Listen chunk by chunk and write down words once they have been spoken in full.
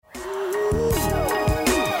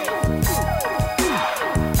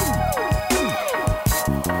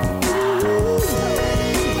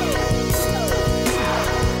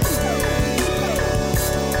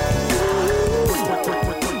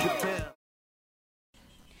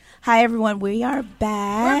Hi, everyone. We are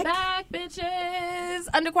back. We're back, bitches.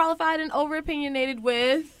 Underqualified and overopinionated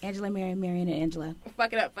with Angela, Marion, and Angela.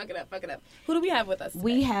 Fuck it up. Who do we have with us today?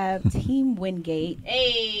 We have Team Wingate.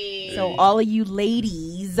 Hey. So all of you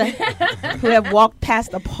ladies who have walked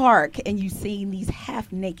past the park and you've seen these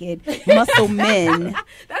half-naked muscle men,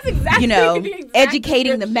 That's exactly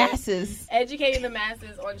educating the masses. Educating the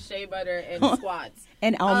masses on shea butter and squats.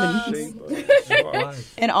 And almonds.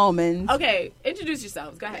 And almonds. Okay, introduce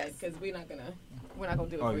yourselves. Go ahead, because we're not gonna do it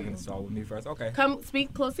for you're you. gonna start with me first? Okay. Come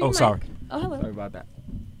speak close to your mic. sorry. Oh, hello. Sorry about that.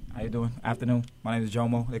 How you doing? Afternoon. My name is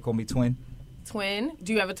Jomo. They call me Twin. Twin.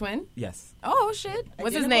 Do you have a twin? Yes. Oh shit.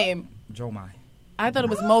 What's his name? Jomai. I thought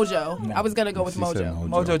it was Mojo. No. I was gonna go with She said Mojo.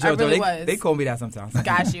 Mojo I Jojo. really was. They call me that sometimes.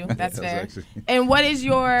 Got you. That's fair. actually- And what's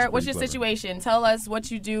your clever. situation? Tell us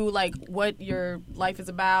what you do, like what your life is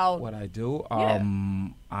about. What I do? Yeah.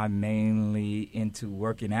 I'm mainly into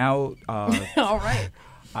working out. All right.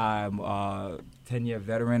 I'm a 10-year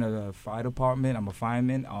veteran of the fire department. I'm a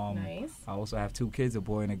fireman. Nice. I also have 2 kids, a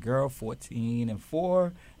boy and a girl, 14 and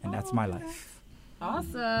 4, and that's my life.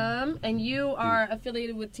 Awesome. And you are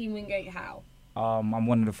affiliated with Team Wingate how? I'm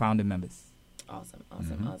one of the founding members. Awesome.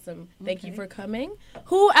 Thank you for coming.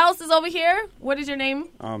 Who else is over here? What is your name?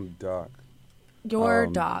 I'm Doc. Your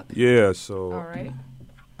Doc. Yeah, so All right.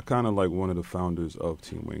 I kind of like one of the founders of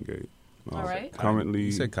Team Wingate. All right. Currently,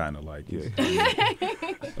 You said kind of like. yeah.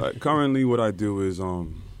 Currently, what I do is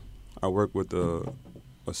I work with a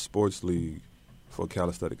sports league for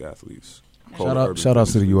calisthenic athletes. called Urban Shout out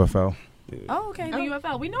to the Fitness UFL. League. Yeah. Oh, okay. The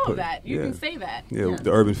UFL. We know of that. You can say that. Yeah,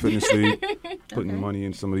 the Urban Fitness League, putting money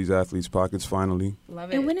in some of these athletes' pockets finally.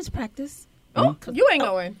 Love it. And when is practice? Oh, you ain't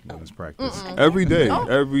going. Let's practice. Every day. Oh.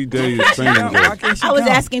 Every day is training day. I was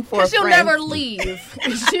asking for a She'll friend. never leave.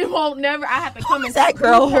 She won't never. I have to come and That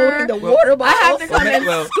girl scoop her. holding the water bottle. I have to come and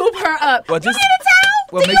Well- scoop her up. Well, just you need a towel?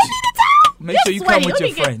 well, Do you need a towel? make sure you come with your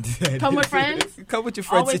Sweaty. friend. Come with friends? Come with your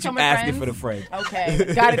friends Always since you come with asking friends? for the friend.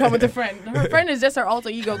 Okay, gotta come with the friend. Her friend is just her alter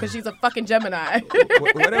ego because she's a fucking Gemini.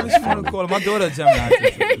 Whatever you want to call it. My daughter a Gemini.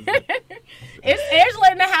 It's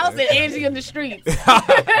Angela in the house and Angie in the streets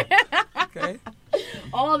Okay.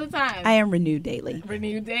 all the time. I am renewed daily.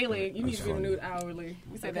 Renewed daily. You need to be funny. renewed hourly.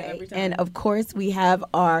 We say that every time. And of course, we have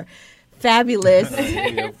our fabulous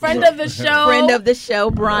friend of the show. friend of the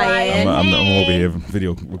show, Brian. I'm over here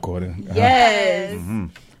video recording. Yes.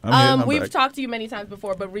 I'm here, I'm We've back. talked to you many times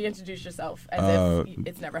before, but reintroduce yourself as if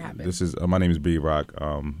it's never happened. This is my name is B Rock,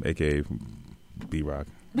 aka B Rock.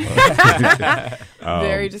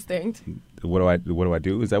 Very distinct. What do I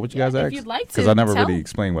do? Is that what you guys if asked? you'd like to, Because I never tell. really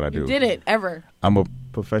explained what I do. You didn't ever. I'm a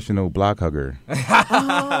professional block hugger.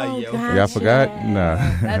 Oh, Y'all forgot? Nah.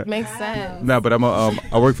 That makes sense. No, but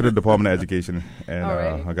I work for the Department of Education, and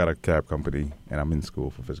Alrighty. I got a cab company, and I'm in school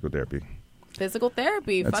for physical therapy. Physical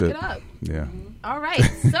therapy. That's Fuck it. it up. Yeah. All right.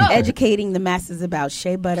 So Educating the masses about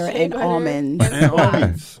shea butter Shea and butter almonds. and And squats.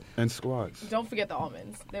 almonds. And squats. Don't forget the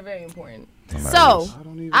almonds. They're very important. Hilarious. So I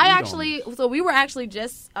don't even I eat actually, so we were actually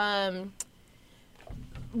just,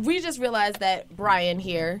 we just realized that Brian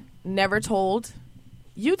here never told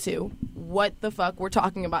you two what the fuck we're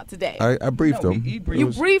talking about today. I briefed them. he You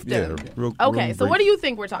briefed him. real Okay, so what do you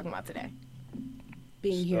think we're talking about today?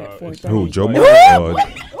 Being here at 4:30. Who, Joe?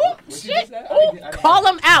 Oh, shit. Oh, call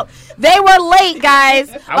them out. They were late, guys.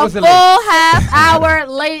 I A wasn't full late. half hour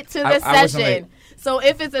late to the I wasn't session. late. So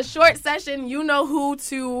if it's a short session, you know who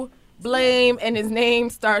to blame, and his name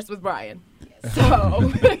starts with Brian.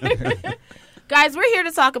 So, guys, we're here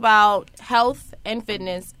to talk about health and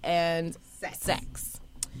fitness and sex.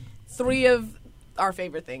 3 of our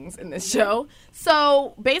favorite things in this show.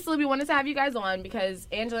 So basically, we wanted to have you guys on because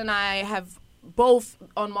Angela and I have both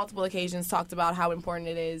on multiple occasions talked about how important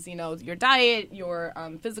it is, you know, your diet, your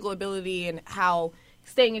physical ability, and how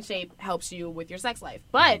staying in shape helps you with your sex life.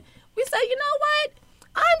 But we said, you know what?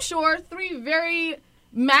 I'm sure 3 very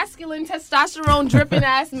masculine, testosterone dripping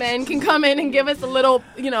ass men can come in and give us a little,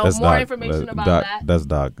 you know, more information about Doc, that. That's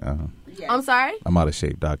Doc. I'm sorry? I'm out of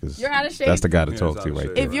shape. Doc is. You're out of shape? That's the guy to Yeah, talk he's to out of right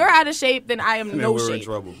shape. there. If you're out of shape, then I am Then no we're in shape.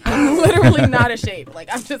 trouble. I'm literally not a shape. Like,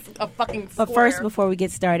 I'm just a fucking square. But first, before we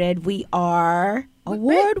get started, we are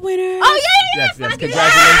award winners. Oh, yeah, Yes, fucking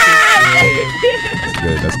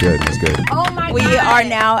congratulations. That's good. That's good. Oh, my We God. are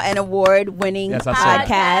now an award-winning Yes, I saw that.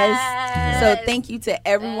 podcast. So thank you to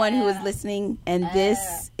everyone who is listening. And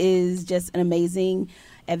this is just an amazing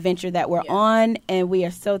adventure that we're on. And we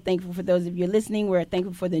are so thankful for those of you listening. We're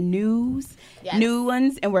thankful for the new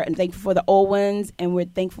ones. And we're thankful for the old ones. And we're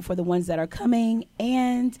thankful for the ones that are coming.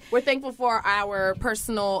 And We're thankful for our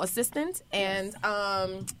personal assistant and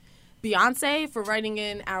Beyonce for writing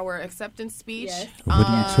in our acceptance speech. Yes.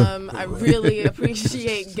 I really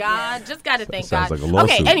appreciate God. Just got to thank Sounds God. like a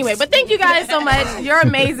lawsuit. Okay, anyway, but thank you guys so much. You're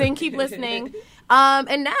amazing. Keep listening.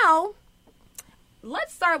 And now,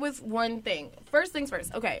 let's start with one thing. First things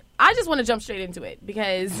first. Okay, I just want to jump straight into it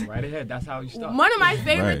because Right ahead. That's how you start. one of my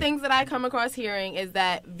favorite Right. things that I come across hearing is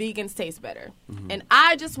that vegans taste better. And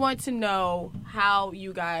I just want to know how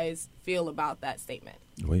you guys feel about that statement.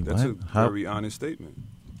 Wait, That's a what? How? very honest statement.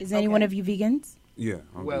 Is any one of you vegans? Yeah.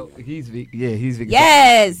 I'm Well, vegan. he's vegan. Yeah, he's vegan.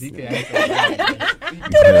 Yes. He can answer. Yes.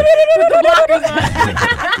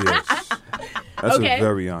 That's Okay. a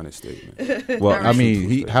very honest statement. Well, I mean,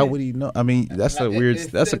 Alright. how would he know? I mean, that's a weird.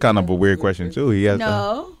 That's a kind of a weird question too. He has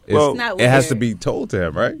No. to. Well, it's not It has to weird. be told to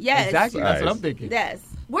him, right? Yes. Exactly. That's what Nice. I'm thinking. Yes.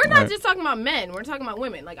 We're not Right. just talking about men. We're talking about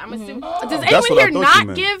women. Like, I'm assuming. Does That's anyone what I here thought not you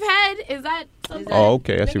meant. give head? Is that something? Oh,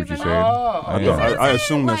 okay. I see what Niggas you're are saying. Oh, I, Yeah. thought, I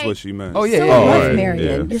assume that's Like- what she meant. Oh, yeah, So yeah. rough, right, Marion.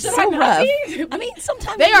 yeah. You're Should I so not rough. be? I mean,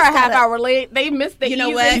 sometimes They you are a just half gotta- hour late. They missed the You know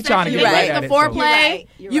easy what? He trying to section. get You right missed at the it, so- foreplay. You're right.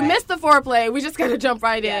 You're You right. missed the foreplay. We just got to jump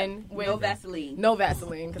right Yeah. in with No Vaseline. no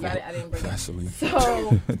Vaseline because I didn't bring it. Vaseline.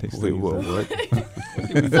 So, Wait, what?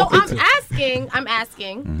 so I'm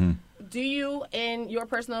asking, do you, in your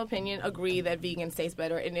personal opinion, agree that vegans taste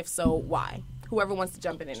better? And if so, why? Whoever wants to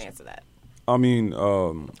jump in and answer that. I mean,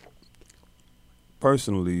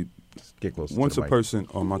 personally, Get close. once to a the mic. person,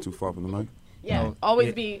 oh, am I too far from the mic? Yeah, No. always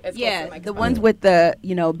Yeah. be as close to Yeah, the the microphone. ones with the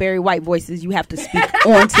Barry White voices, you have to speak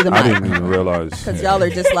onto the I didn't mic even realize. because y'all are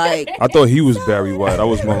just like. I thought he was Barry White. I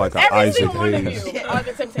was more like an Every Isaac single one of Hayes. you are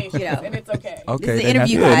the Temptations, You know. and it's okay. Okay. This is the then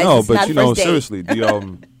interview, that's- guys. Yeah, no, It's not but a you know, first date. seriously,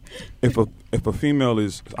 if a female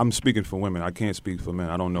is, I'm speaking for women. I can't speak for men.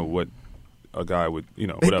 I don't know what a guy would,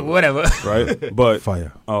 whatever, Whatever. right? But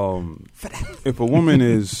Fire. if a woman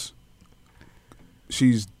is,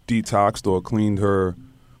 she's detoxed or cleaned her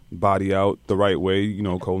body out the right way,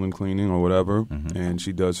 colon cleaning or whatever, and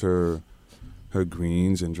she does her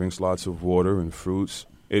greens and drinks lots of water and fruits.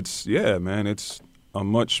 It's it's a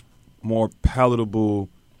much more palatable.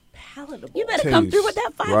 You better come taste, through with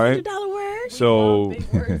that $500 word. So,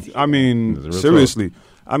 Big words. I mean, It's a real seriously,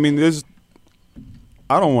 I mean,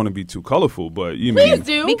 I don't want to be too colorful, but you Please mean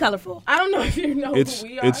do. Be colorful. I don't know if you know it's who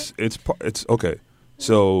we are. it's okay.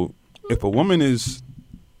 So if a woman is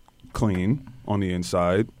clean on the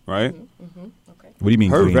inside, right? What do you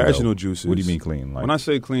mean Her clean? vaginal though? juices. What do you mean clean? Like, When I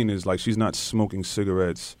say clean, is like she's not smoking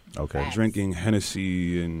cigarettes, okay. drinking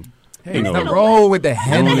Hennessy, and Hey, you know, the roll with the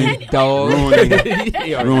Henry, dog.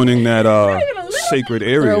 ruining that sacred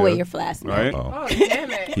area. Throw away your flask. now. right? Oh. Oh, damn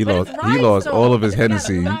it. He But lost. it's He lost rhinestone. all of his You gotta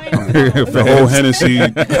Hennessy. rhinestone. The whole Hennessy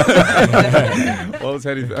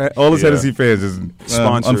all his Hennessy fans just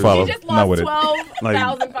Sponsors. unfollow. He just Not lost with it.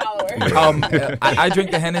 12,000 followers. I drink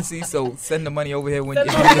the Hennessy, so send the money over here when you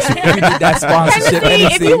need that sponsorship.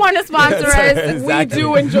 Hennessy, if you want to sponsor us, Exactly. we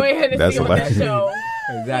do enjoy Hennessy That's on hilarious. the show.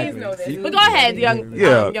 Exactly. Please know this. But go ahead, young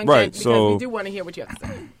Yeah, young right, gent, because so- we do want to hear what you have to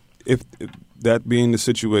say. if that being the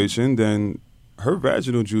situation, then her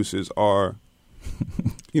vaginal juices are,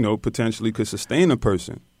 potentially could sustain a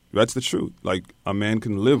person. That's the truth. Like a man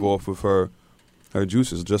can live off of her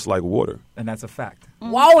juices just like water. And that's a fact.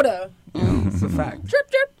 Water. It's a fact.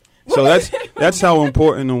 Drip, drip. So that's how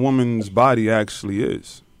important a woman's body actually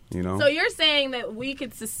is. So you're saying that we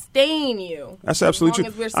could sustain you. That's absolutely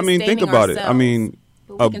as long as true. we're I mean, think sustaining about it. I ourselves. mean,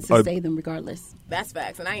 But we can sustain them regardless. That's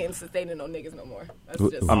facts, and I ain't sustaining no niggas no more. That's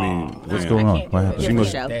What- just. I mean, What's man. going I on? can't What do it. happened? She Different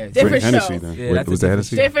must show. Different drink Hennessy show. then. Yeah, that's was a that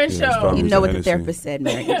Hennessy? Different Yeah, show. it's probably You was know the what the Hennessy. therapist said,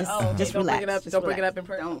 Mary. Just, Oh, just don't relax. bring it up. Just Don't bring it relax. up in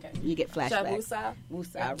person. Don't. Okay. You get flashbacks. Shabusa.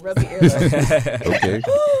 Woosah. Rub your ears. Okay.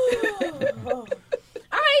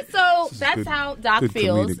 All right, so This is that's good- how Doc good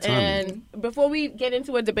feels. comedic timing. And before we get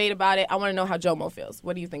into a debate about it, I want to know how Jomo feels.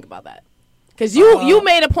 What do you think about that? Because you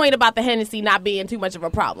made a point about the Hennessy not being too much of a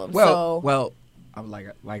problem. Well, I'm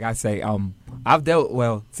like I say, I've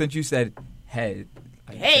dealt since you said head.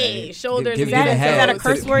 like, Hey, head, shoulders, give is me that the a- is head. that a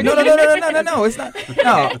curse word? No, it's not.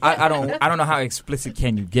 No, I don't know how explicit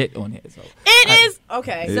can you get on here. So it is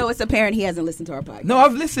okay. So it's apparent he hasn't listened to our podcast. no,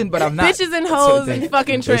 I've listened, but I'm not. Bitches and hoes and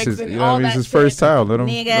fucking tricks This is, and you know all what I mean? that It's his shit. first time. Let him.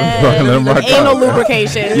 Nigga. Let him rock Ain't no out.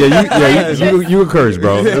 lubrication. Yeah, you encourage,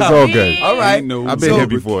 bro. It's all good. All right. Ain't no I've been here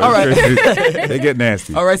before. All right. They get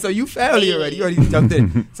nasty. All right, so you failed here already. You already jumped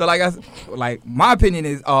in. So like my opinion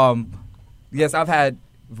is, yes, I've had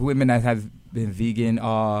women that have been vegan,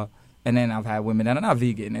 and then I've had women that are not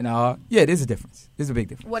vegan, and yeah, there's a difference. There's a big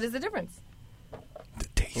difference. What is the difference? The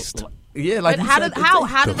taste. Yeah, like But you how said, did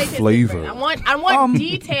how the did they taste flavor. different? I want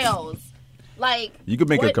details. Like You could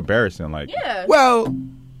make a what- comparison, like Yeah. Well,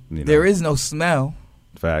 you know, there is no smell.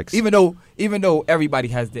 Facts. Even though everybody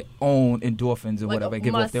has their own endorphins or Like whatever, a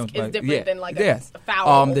give off musk their is different than like a yes.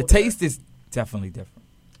 foul The odor. taste is definitely different.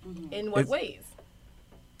 In what ways?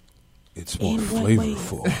 It's more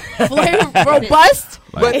flavorful. Robust.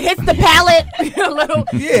 But- it hits the palate a little.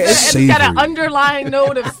 Yeah, it's got an savory. underlying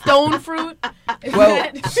note of stone fruit. Is Well,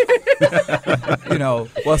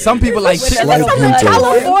 that- some people like with chicken. a little hint of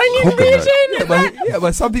Californian coconut. region.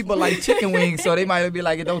 But some people like chicken wings, so they might be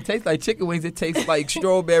like, it don't taste like chicken wings. It tastes like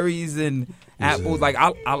strawberries and apples. Like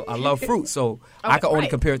I love fruit, so I can only right.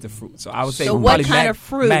 compare it to fruit. So I would say So what probably kind of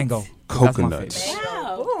fruit? Mango. That's my Coconuts. favorite.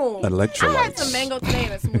 Boom. Electrolytes. I had some mango today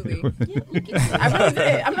in a smoothie. I really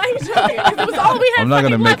did. I'm not even joking. It was all we had. I'm not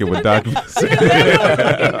fucking gonna make it with left. Dr.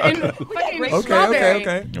 And fucking Okay, strawberry.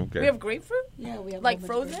 okay. We Okay. have grapefruit, Yeah, we have like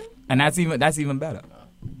frozen. And that's even better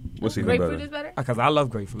What's even Grapefruit better? is better. because I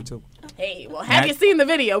love grapefruit too. Hey, well, have you seen the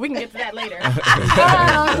video? We can get to that later.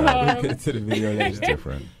 To the video It's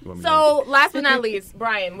different. So, last but not least,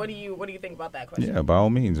 Brian, what do you think about that question? Yeah, by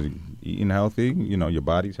all means, eating healthy. Your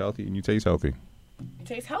body's healthy and you taste healthy. It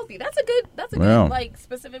tastes healthy. That's a good Well, like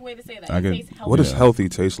specific way to say that. I It get- tastes healthy. What does healthy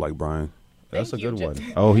taste like, Brian? That's Thank a you, good one.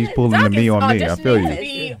 Jim. Oh, he's pulling Doc the me is on me. I feel auditioning you. to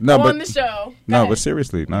be No, on but- the show. Go No, ahead. but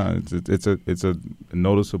seriously, no, it's a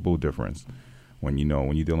noticeable difference when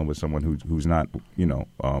when you're dealing with someone who's not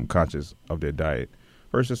conscious of their diet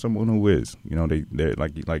versus someone who is. They're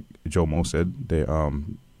like Joe Mo said, their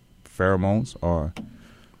pheromones are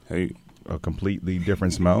a completely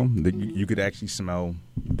different smell. You could actually smell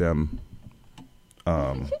them.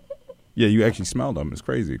 Yeah, you actually smell them. It's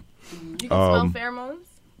crazy. You can smell pheromones.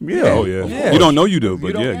 Yeah. Oh yeah. Yeah. You don't know you do, but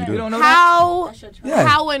You don't- yeah, you do. You don't know that? Yeah.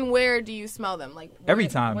 How and where do you smell them? Like Every where-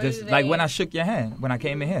 time, where just do like they- when I shook your hand when I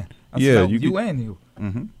came in here. I Yeah, smelled you you could- and you.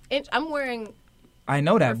 I'm wearing. I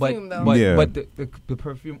know that, Perfume, though. but Yeah. the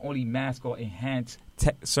perfume only masks or enhance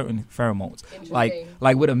certain pheromones. Interesting.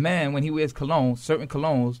 Like with a man when he wears cologne, certain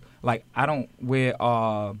colognes. Like I don't wear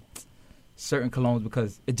certain colognes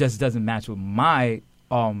because it just doesn't match with my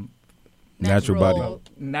Natural body.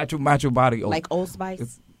 natural body. like Old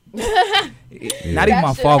Spice. Not even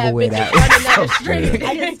my That should father have wear bitches that. running down the street.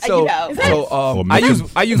 I just, So, you know. so Or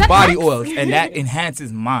I use body oils, and that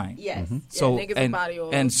enhances mine. Yes. So niggas with and body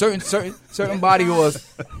oils. and certain body oils,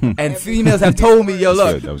 and females have told me, yo,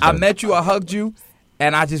 look, That was I good. met you, I hugged you,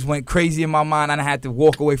 and I just went crazy in my mind, and I had to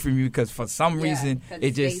walk away from you because for some reason 'cause it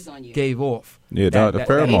it stays just on you. gave off. Yeah, That- the that-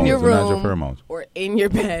 pheromones, in your the natural room, pheromones. or in your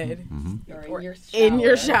bed, Or in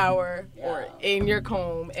your shower, or in your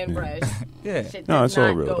comb and brush. Yeah. Shit No, does it's all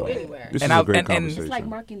not real, go though. anywhere. This And is I- a great and- conversation. It's like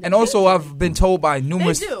marking the And also, I've been told by They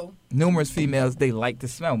numerous do. females they like to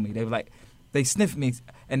smell me. They sniff me,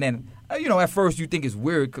 and then at first you think it's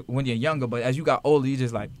weird when you're younger, but as you got older, you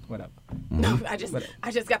just like whatever. No, I just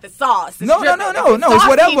got the sauce. It's No, dripping. If it's saucy,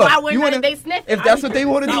 whatever. why wouldn't You wanna- they sniff it? If that's what they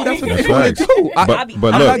want to do, that's what That's they want right. to do.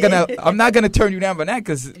 But look, I'm not gonna turn you down for that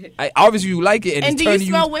because obviously you like it, and And it's do you turning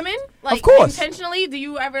smell women? Like, Of course. intentionally? Do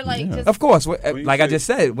you ever just Of course, When you like I say- just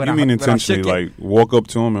said, when you I mean when I intentionally, shook it- like walk up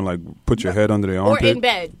to them and like put your head under their or armpit? in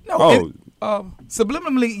bed? no, Oh.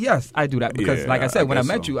 subliminally, yes, I do that because, Yeah, like I said, I when I guess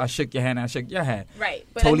met so. you, I shook your hand, and I shook your hand. Right,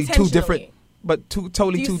 but Totally two different, intentionally. but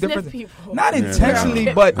totally Do you two sniff different. people? Not Yeah. intentionally,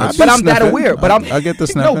 Yeah. but I've but been I'm that sniffing. aware. But I'm I get the no,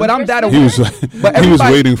 sniffing. but I'm that He aware. was But he was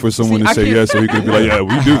everybody- waiting for someone See, to I say can't- yes, so he could be like, "Yeah,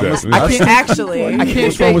 we do that." I can't Actually. I can't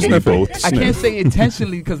What's wrong with say sniffing? Both I can't sniff. say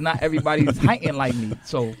intentionally because not everybody's heightened like me.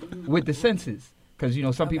 So with the senses, because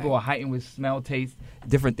some people are heightened with smell, taste,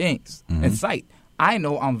 different things, and sight. I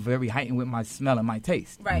know I'm very heightened with my smell and my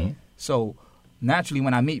taste. Right. So naturally,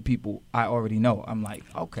 when I meet people, I already know. I'm like,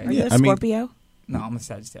 okay, Are you a I mean- Scorpio? no, I'm a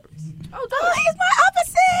Sagittarius. Oh, he's my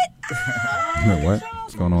opposite. No, what?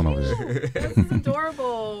 What's going on over there? This is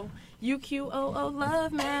adorable.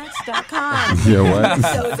 UQOOLovematch.com. Yeah, what?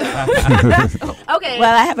 Okay.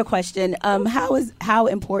 Well, I have a question. How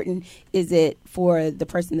important is it for the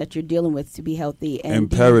person that you're dealing with to be healthy? And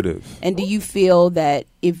Imperative. And do you feel that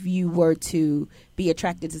if you were to be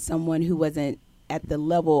attracted to someone who wasn't at the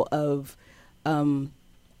level of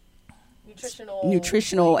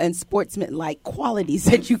nutritional and sportsman-like qualities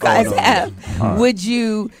that you guys have, would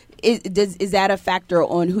you? Is that a factor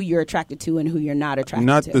on who you're attracted to and who you're not attracted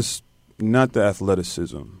to? Not the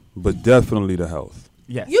athleticism, but definitely the health.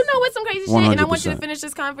 Yes. You know what's some crazy shit, and I want you to 100%. finish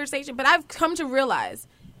this conversation. But I've come to realize,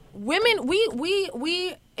 women,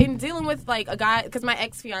 we in dealing with like a guy, because my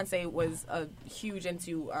ex-fiance was huge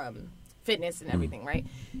into fitness and everything, right?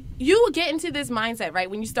 You get into this mindset, right,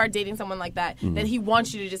 when you start dating someone like that, that he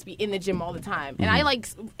wants you to just be in the gym all the time. And I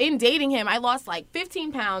in dating him, I lost like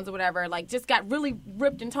 15 pounds or whatever, like just got really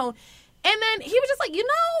ripped and toned. And then he was just like,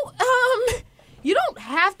 you don't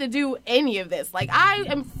have to do any of this. Like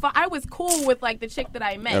I was cool with like the chick that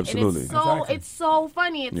I met, Absolutely. and it's so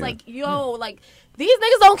funny. It's Yeah. like, yo, like these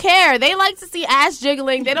niggas don't care. They like to see ass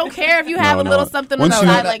jiggling. They don't care if you have a little something on Once the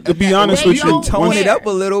you- side. Like, to be honest they with you, don't Tone it care. up a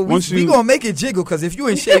little. Once We you- gonna make it jiggle because if you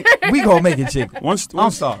in shape, we gonna make it jiggle.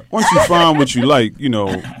 I'm sorry. Once you find what you like, you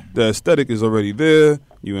know, the aesthetic is already there.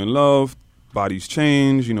 You in love. Bodies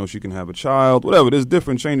change. You know, she can have a child. Whatever. There's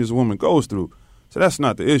different changes a woman goes through. So that's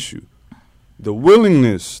not the issue. The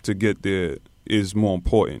willingness to get there is more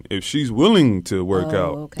important. If she's willing to work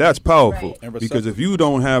out, okay. that's powerful. Right. Because if you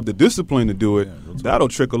don't have the discipline to do it, that'll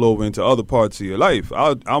trickle over into other parts of your life.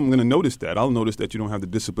 I'm going to notice that. I'll notice that you don't have the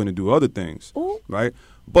discipline to do other things, right?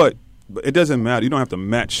 But it doesn't matter. You don't have to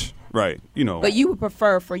match, right? You know, But you would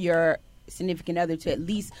prefer for your significant other to at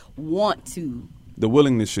least want to. the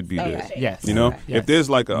willingness should be there. Okay. Yes. You know, Yes. if there's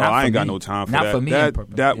like, Not I for ain't got me. no time for Not that. for me, that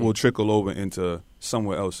purpose. that Yeah. will trickle over into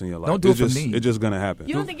somewhere else in your life. Don't do it for just, me. It's just gonna happen.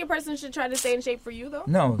 You don't think your person should try to stay in shape for you though?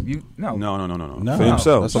 No. No. No, For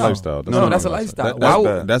himself. that's a No. lifestyle. No, that's a lifestyle. That's I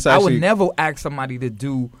bad. would, That's I would actually never ask somebody to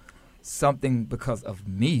do something because of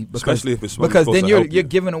me. Because, Especially if it's because supposed then to you're help you. you're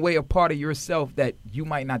giving away a part of yourself that you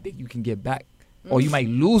might not think you can get back, or you might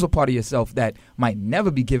lose a part of yourself that might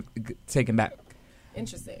never be taken back.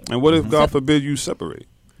 Interesting. And what if, God forbid, you separate?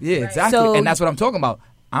 Yeah, Right. exactly. So- and that's what I'm talking about.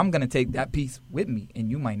 I'm gonna take that piece with me, and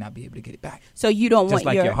you might not be able to get it back. So you don't Just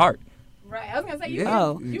want like your heart. Right. I was gonna say you. Yeah.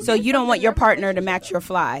 Oh, you so get you don't want something your in partner to relationship. match your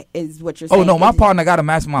fly, is what you're Oh saying? no, my Is- partner got to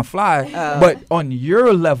match my fly, but on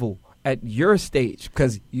your level, at your stage,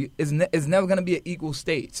 because it's never going to be an equal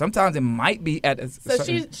stage. Sometimes it might be at a So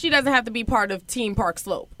certain- she doesn't have to be part of Team Park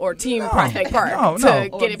Slope or Team Prospect Park No, to no.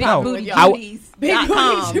 get Or it big popping booty with y'all. Judies. Big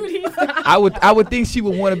 .com. booty Judy. I would think she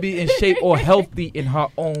would want to be in shape or healthy in her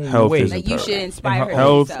own Health way. is Like you should imperative. inspire her.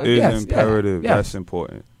 Health yourself. is Yes, imperative. yes. That's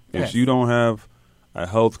important. If Yes. you don't have a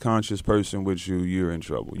health conscious person with you, you're in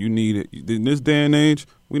trouble. You need it. In this day and age,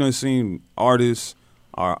 we done seen artists,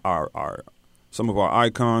 our some of our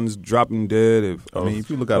icons dropping dead. If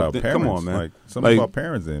you look at our parents, come on, man. like some Like, of our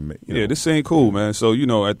parents, Yeah, this ain't cool, man. So,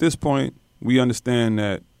 at this point, we understand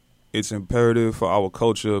that it's imperative for our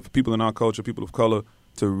culture, for people in our culture, people of color,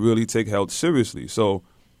 to really take health seriously. So,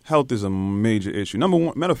 health is a major issue. Number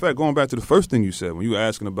one, matter of fact, going back to the first thing you said when you were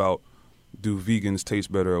asking about do vegans taste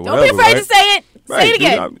better or Don't whatever. be afraid right? to say it. Right. Say it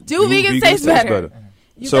again. Do vegans taste better?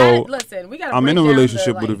 You So, gotta, listen, we gotta I'm in break a down relationship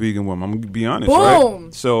the, with a like, vegan woman. I'm gonna be honest, Boom.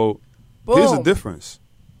 right? So here's the Boom. difference.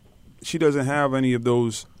 She doesn't have any of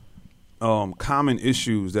those common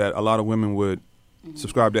issues that a lot of women would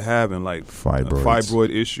subscribe to having, like Fibroids. fibroid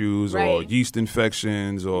issues or Right. yeast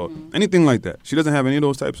infections or anything like that. She doesn't have any of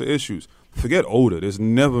those types of issues. Forget odor. There's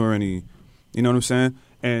never any, you know what I'm saying?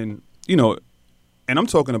 And, and I'm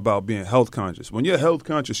talking about being health conscious. When you're health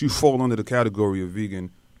conscious, you fall under the category of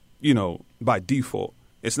vegan, by default.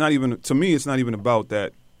 It's not even, to me, it's not even about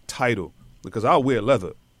that title because I'll wear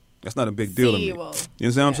leather. That's not a big deal to me. well, You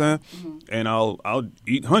understand what I'm saying? And I'll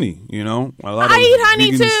eat honey, A lot I of eat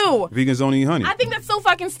honey, vegans, too. Vegans don't eat honey. I think that's so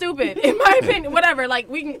fucking stupid, in my opinion. Whatever, like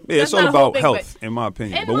we can. Yeah, that's it's all not a whole about thing, health, in my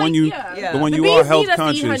opinion. And But like, when you, yeah. but when The you bees are health need us to eat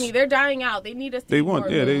conscious, honey. They're dying out. They need us. To they eat want.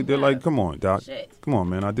 more Yeah, of them. they're like, come on, doc. Shit. Come on,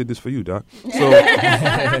 man. I did this for you, doc. So,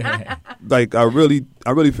 like, I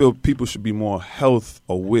really feel people should be more health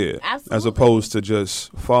aware as Absolutely. opposed to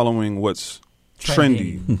just following what's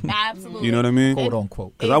trendy. Absolutely. You know what I mean? quote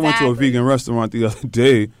unquote. Because I went to a Exactly. vegan restaurant the other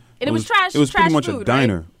day. And it was trash- It was pretty trash much food, a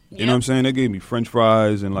diner. right? You know what I'm saying? They gave me French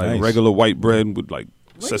fries and like Nice. regular white bread with like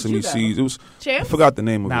Where did sesame you go? seeds. It was. I Champs? forgot the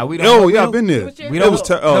name of Nah, it. we don't- Oh we yeah, don't- I've been there. It was We It don't. was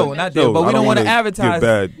No, not there. But I we don't want to wanna advertise. give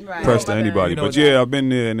bad Right. press to Right. anybody. You know But that. yeah, I've been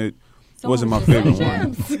there and it wasn't my favorite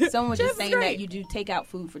one. Someone was Champs just is saying great. that you do take out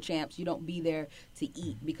food for Champs. You don't be there to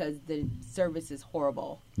eat because the service is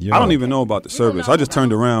horrible. I don't even know about the service. know I just about-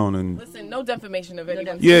 turned around and Listen, no defamation of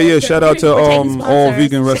anyone. yeah. Shout out to We're taking all sponsors.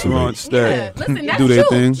 vegan restaurants Yeah, that listen, that's do their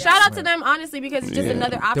true. thing. Shout out to them, honestly, because it's just Yeah.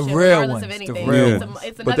 another option, real regardless ones, of the anything. real It's, ones.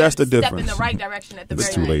 it's But another that's the step in difference. the right direction at the It's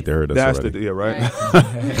very too late. least. They heard us That's already. the right.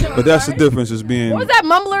 Right. But that's the difference is being. What was that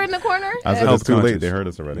mumbler in the corner? I said Health it's too late. conscious. They heard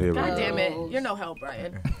us already. Yeah, God right. damn it. You're no help,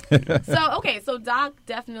 Brian. So Doc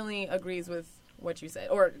definitely agrees with what you said.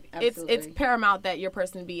 Or it's Absolutely. paramount that your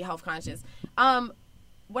person be health conscious.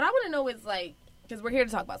 What I want to know is, like, because we're here to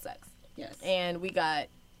talk about sex. Yes. And we got,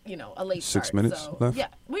 a late 6 start. minutes so, left? Yeah,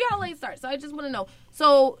 we got a late start. So I just want to know.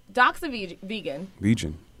 So Doc's a vegan. Vegan.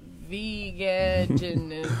 Vegan.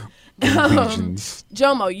 Vegans.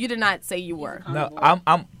 Jomo, you did not say you were. No, I'm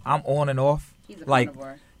on and off. He's a Like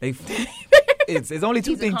carnivore. they. It's only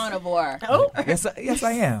two He's a things. carnivore. Oh, Yes,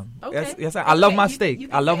 I am. Okay. Yes, I love Okay, my you steak.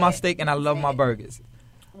 can I love say my it. steak and I love my burgers.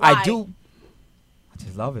 why? I do. I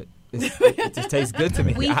just love it. it just tastes good to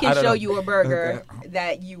me. We I can don't show know. you a burger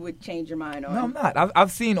that you would change your mind on. No, I'm not.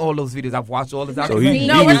 I've seen all those videos. I've watched all the So documentaries. he-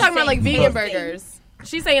 No, we're was- talking about like vegan Same burgers.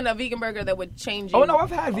 She's saying a vegan burger that would change you. Oh no, I've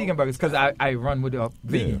had vegan burgers because I run with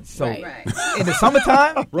vegans. So Right. Right. in the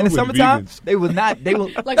summertime, with vegans. they will not. They will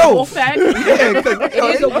like no. a wolf pack. Yeah, 'cause,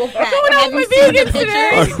 It is a wolf pack. Going out Have you with seen the vegans picture?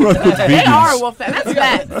 today. I run with They vegans. are a wolf pack. That's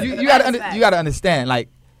bad. you gotta understand. Like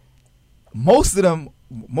most of them,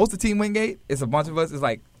 most of Team Wingate, it's a bunch of us. It's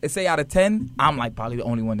like it's say out of 10, I'm like probably the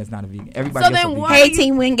only one that's not a vegan. Everybody So else then a vegan. why- Hey,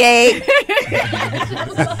 Team Wingate.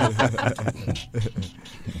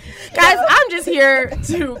 Guys, I'm just here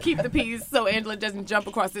to keep the peace so Angela doesn't jump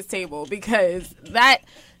across this table because that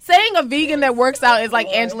saying a vegan that works out is like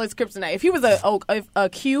Angela's kryptonite. If he was a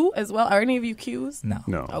Q as well, are any of you Qs? No.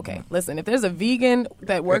 No. Okay, listen, if there's a vegan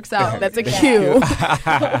that works out, that's a Q.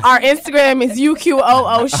 Our Instagram is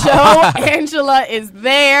UQOO Show. Angela is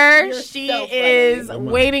there. You're She so funny. is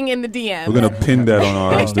waiting in the DM. We're gonna pin that on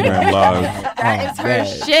our Instagram live. That is her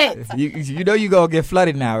man. shit. You know you gonna get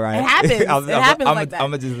flooded now, right? It happens. It happens like that. I'm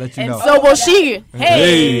gonna just let you And know. so will she.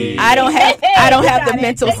 Hey. Hey. I don't have the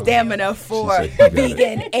mental stamina for She said you got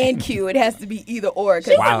vegan and Q. It has to be either or.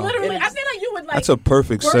 'Cause Wow. Literally, I feel like you would like. That's a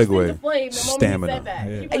perfect burst into segue. flame the moment Stamina. you said that.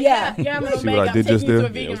 Yeah. You'd be like, Yeah. yeah, I'm an See what Omega. I did I'm just taking you there? to a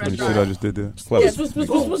vegan See what I restaurant. just did there? Clever.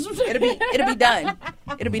 it'll be done.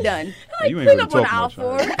 It'll be done. You ain't Clean really up on talk aisle much.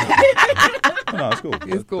 4. Right? No, it's cool.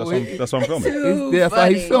 It's cool. That's what I'm filming. That's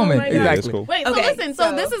why he's funny. filming. Oh my God. Yeah, Exactly. it's cool. Wait, Okay, so listen. So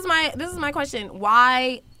so- this is my question.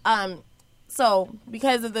 Why? So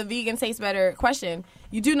because of the vegan tastes better question,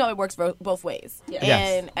 you do know it works both ways. Yeah. Yes.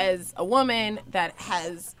 And as a woman that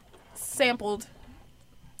has sampled,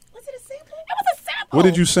 Was it a sample? it was a sample. What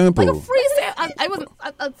did you sample? Like a free sample. I wasn't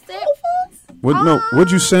a sample. What? No.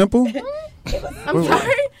 What'd you sample? I'm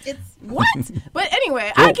sorry. It's What? But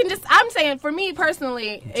anyway, Whoa. I'm saying for me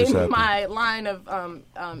personally, Just in happened. my line of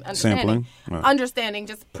understanding, Sampling? Right. understanding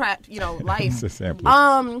just prep, life. It's a sample.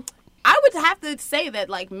 I would have to say that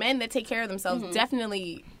like men that take care of themselves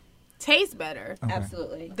definitely taste better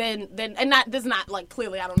absolutely. than and not this is not like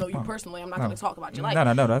clearly I don't know you personally. I'm not going to talk about your life.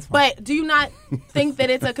 No, that's fine. But do you not think that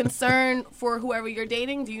it's a concern for whoever you're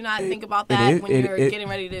dating? Do you not think about that when you're getting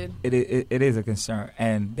ready to? It is a concern,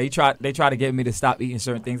 and they try to get me to stop eating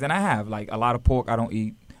certain things, and I have like a lot of pork I don't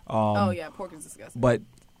eat. Oh yeah, pork is disgusting. But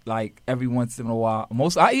like every once in a while,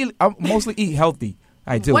 I mostly eat healthy.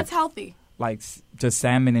 I do. What's healthy? Like just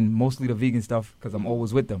salmon and mostly the vegan stuff because I'm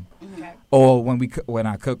always with them. Okay. Or when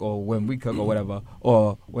I cook, or when we cook, or whatever,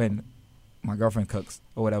 or when my girlfriend cooks,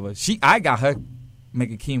 or whatever. I got her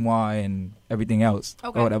making quinoa and everything else,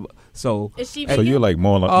 Okay. or whatever. So Is she So vegan? you're like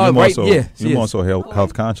more, you're right, more so, yeah, she you're more is. so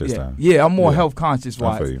health conscious yeah, then. yeah, I'm more Yeah. health conscious I feel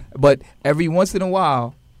wise. you. But every once in a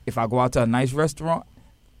while, if I go out to a nice restaurant,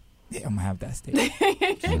 yeah, I'm gonna have that steak.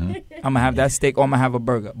 I'm gonna have that steak, or I'm gonna have a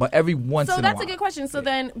burger. But every once So in a that's while. a good question. So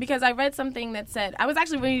then, because I read something that said I was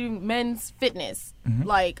actually reading Men's Fitness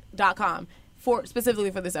 .com for specifically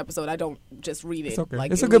for this episode. I don't just read it. It's okay.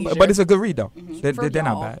 Like It's a in good, leisure but it's a good read though. They're for not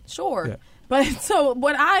y'all. bad. Sure. Yeah. But so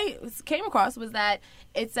what I came across was that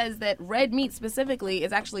it says that red meat specifically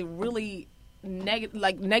is actually really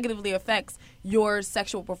negatively affects your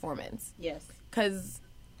sexual performance Yes. because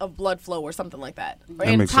of blood flow or something like that. Or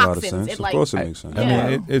That makes a lot of toxins. sense. It, Of course, it makes sense. I Yeah.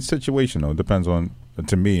 mean, it's situational. It depends on,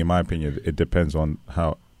 to me, in my opinion, it depends on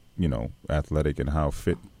how, athletic and how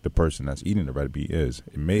fit the person that's eating the red meat is.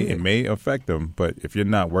 It may affect them, but if you're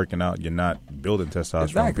not working out, you're not building testosterone,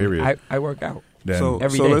 Exactly. period. I work out. Then So,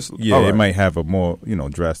 every so day. let's. yeah, all it right. might have a more,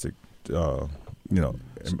 drastic,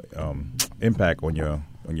 impact on your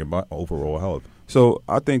overall health. So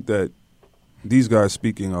I think that these guys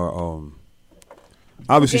speaking are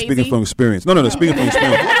obviously Jay-Z? speaking from experience. No, speaking from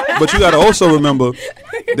experience. But you got to also remember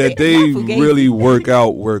that they Fugazi. really work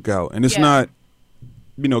out, and it's Yeah. not,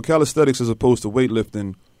 calisthenics as opposed to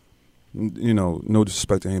weightlifting. No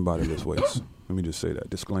disrespect to anybody that lifts weights. Let me just say that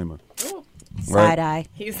disclaimer. Side eye.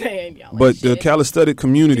 He's saying, y'all. But the shit. calisthenic Do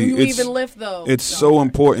community, you it's even lift though? it's so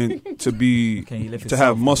important to be Can you lift to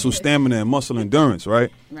have yourself? muscle stamina and muscle endurance,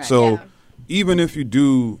 right? Right. So Yeah. even if you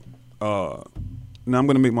do, now I'm going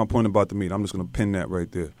to make my point about the meat. I'm just going to pin that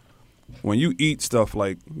right there. When you eat stuff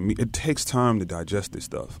like meat, it takes time to digest this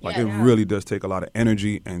stuff. Like Yeah. it Yeah. really does take a lot of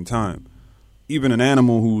energy and time. Even an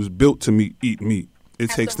animal who's built to eat meat, it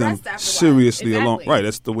Has takes to them rest after a while. seriously along. Exactly. Right,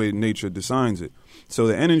 that's the way nature designs it. So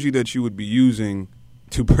the energy that you would be using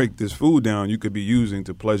to break this food down, you could be using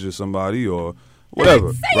to pleasure somebody or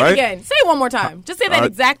whatever. Say right? it again. Say it one more time. Just say that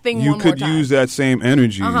exact thing You one more could time. use that same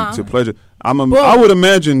energy Uh-huh. to pleasure. I would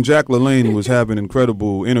imagine Jack LaLanne was having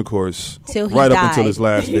incredible intercourse Till he right up died. until his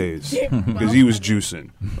last days because he was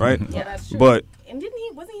juicing, right? Yeah, that's true. But and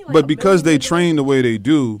wasn't he like? But a because they million train the way they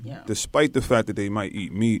do, Yeah. despite the fact that they might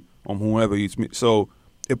eat meat on whoever eats meat, so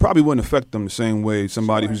it probably wouldn't affect them the same way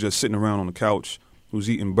somebody who's just sitting around on the couch who's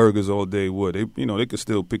eating burgers all day would. They, they could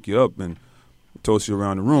still pick you up and toss you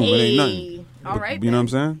around the room. It ain't nothing. All But right, You know what I'm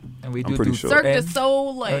saying? And we I'm do pretty do sure. Cirque du and-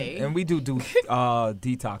 Soleil. And we do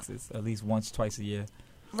detoxes at least once, twice a year.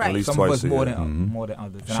 Right. At least Some twice of us a more year. than more than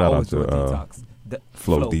others. And Shout I out always to, do a detox.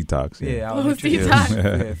 Flow Detox. Yeah, our Flow's nutrition- Detox.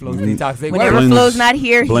 Yeah, Flow's Detox. They Whenever work. Blends- Flo's not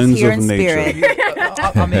here, he's blends here of in nature. spirit.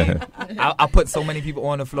 I mean, I put so many people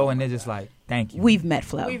on the flow, and they're just like, "Thank you." We've met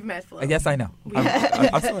Flo. We've met Flo. Yes, I know.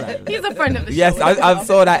 I saw that. He's a friend of the Yes, show. I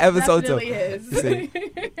saw that episode too. Definitely is.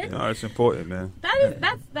 See? No, it's important, man.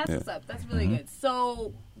 That's Yeah. what's up. That's really good.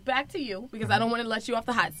 So back to you, because I don't want to let you off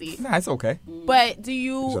the hot seat. Nah, it's okay. But do Is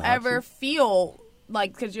you it hot ever feel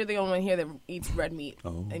like, because you're the only one here that eats red meat,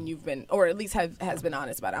 Oh. and you've been, or at least has been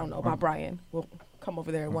honest about it. I don't know about Brian. We'll come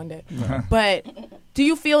over there one day. But do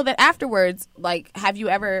you feel that afterwards, like, have you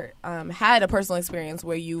ever had a personal experience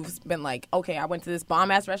where you've been like, okay, I went to this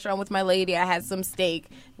bomb ass restaurant with my lady, I had some steak,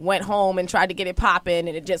 went home and tried to get it popping,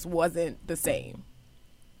 and it just wasn't the same?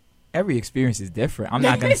 Every experience is different. I'm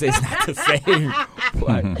not gonna say it's not the same.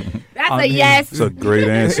 But That's I a mean- yes. It's a great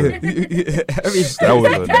answer. That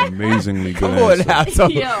was an amazingly good Come on answer. now. So,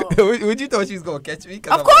 Yo. would you thought she was gonna catch me?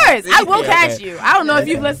 'Cause Of I'm course, like, I will yeah, catch okay. you. I don't know if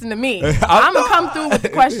you've listened to me. I'm gonna come through with the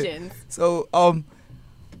questions. So,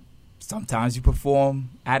 sometimes you perform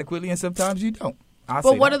adequately, and sometimes you don't.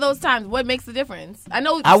 But what are those times? What makes the difference? I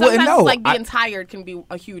know I wouldn't sometimes know. like being tired can be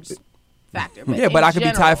a huge factor. But Yeah, but in I could be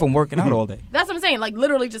general- tired from working out all day. That's what I'm saying. Like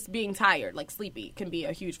literally just being tired, like sleepy, can be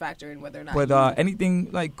a huge factor in whether or not. But anything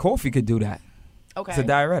like coffee could do that. okay, It's a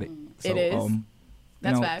diuretic. It is. you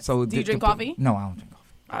That's know, facts. So Do you drink coffee? No, I don't drink coffee.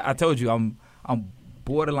 I told you I'm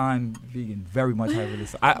borderline vegan, very much heavily.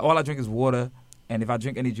 So all I drink is water, and if I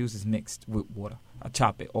drink any juice, it's mixed with water. I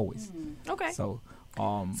chop it always. Okay. So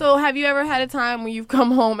So have you ever had a time when you've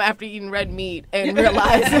come home after eating red meat and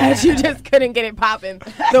realized that you just couldn't get it popping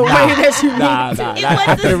the way that you nah, needed nah, to?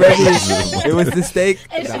 after the regular, it was the steak.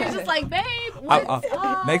 And she was just like, babe, what's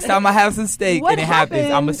up? Next time I have some steak What and it happens,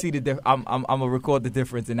 happened? I'm gonna see the I'm gonna record the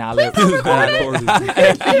difference and I'll let. Please don't record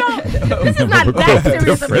This is not that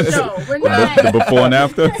serious of a show. We're The not. before and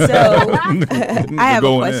after. So I have a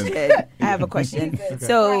Going in. question. I have a question.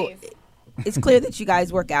 So Christ. it's clear that you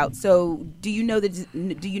guys work out. So do you notice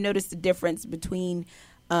the difference between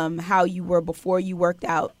how you were before you worked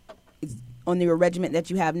out on the regimen that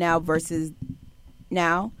you have now versus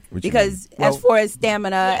now? What you Because mean? as far as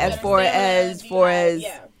stamina, as far as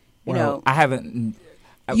yeah. you know, I haven't.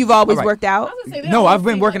 you've always all right. worked I out. was gonna say, they No, almost I've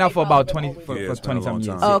been seem working like out for they about probably 20 always for, Yeah, for it's been a 20 some long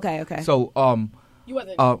years. time. Oh, okay, okay. So You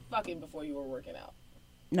wasn't Uh, fucking before you were working out.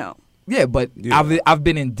 No. yeah, but Yeah. I've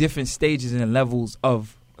been in different stages and levels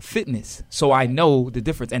of fitness, so I know the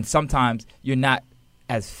difference. And sometimes you're not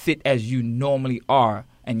as fit as you normally are,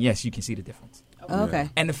 and yes, you can see the difference. Okay.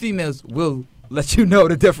 And the females will let you know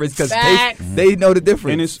the difference because Facts. they know the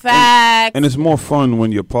difference. And it's Facts. and it's more fun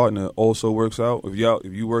when your partner also works out. If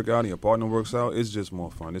you work out and your partner works out, it's just more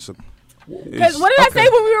fun. Because what did I say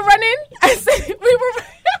when we were running? I said we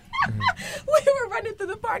were running through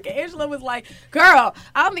the park, and Angela was like, "Girl,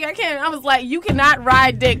 I don't think I can." I was like, "You cannot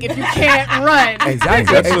ride dick if you can't run."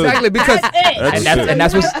 Exactly, That's a- exactly. Because That's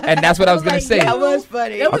it. and that's what I was gonna say. That was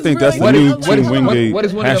funny. That I was think that's really the new good. What is, Team Wingate what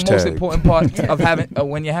is one of the most hashtag. important parts of having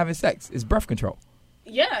when you're having sex is breath control,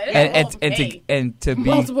 Yeah, and to be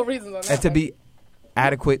multiple reasons on that. and to one. be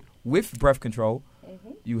adequate with breath control,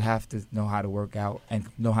 you have to know how to work out and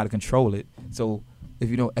know how to control it. So if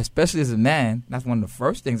you know, especially as a man, that's one of the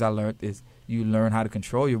first things I learned is you learn how to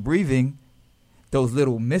control your breathing. Those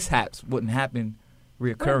little mishaps wouldn't happen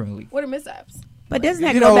reoccurringly. What are mishaps? But doesn't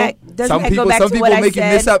that You go know, back? Doesn't some that people go back some to people what I make you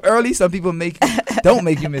said? miss up early. Some people don't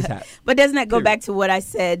make you mishap. But doesn't that go Period. back to what I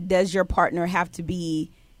said? Does your partner have to be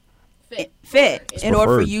Fit. fit It's in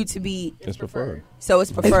order for preferred. you to be? It's preferred. So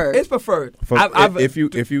it's preferred. It's preferred. For, I've- if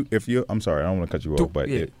you, I'm sorry, I don't want to cut you Do- off, but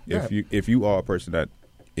yeah, go ahead. if you are a person that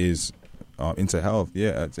is into health,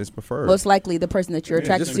 yeah, it's preferred. Most likely, the person that you're Yeah,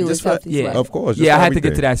 attracted just- to is just for- healthy. yeah. as well. Of course, Yeah, just I for had to get to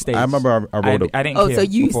everything. that stage. I remember I wrote I didn't Oh, care so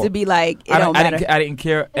you used before. to be like, it I don't matter. didn't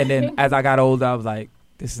care, and then as I got older, I was like,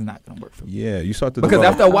 this is not gonna work for me. Yeah, you start to Because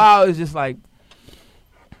develop. after a while, it's just like,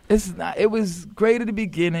 it's not. It was great at the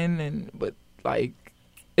beginning, but like,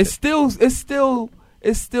 it's still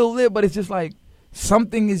lit. But it's just like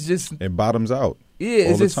something is just it bottoms out yeah. all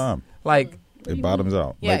It's the just time. like It bottoms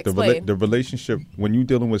out. Yeah, like explain. the relationship when you're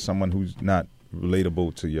dealing with someone who's not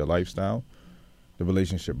relatable to your lifestyle, the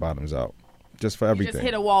relationship bottoms out. Just for You everything. just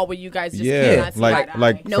hit a wall where you guys just yeah, cannot see eye to eye.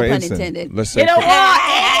 like No for pun instance, intended. let's say Hit a wall.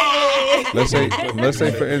 let's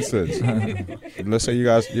say for instance, let's say you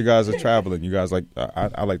guys are traveling. You guys like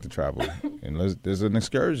I like to travel, and there's an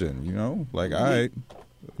excursion. You know, like all right,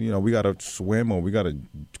 you know, we got to swim or we got to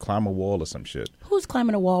climb a wall or some shit. Who's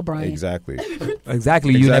climbing a wall, Brian? Exactly.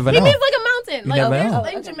 Exactly. You never He know. means like a mountain. Like, never there's know.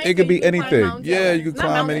 in Jamaica, It could be you can climb anything. mountains. Yeah, you can Not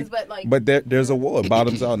climb mountains, any. but like, there's a wall. It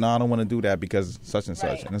bottoms out. No, I don't want to do that because such and such.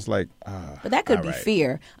 Right. And it's like, But that could all be right.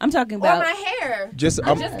 fear. I'm talking or about. my hair. I just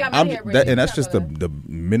got my hair braided. and that's just Talk the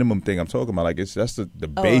minimum thing I'm talking about. Like that's the I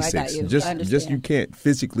got basics. you. I Just understand. you can't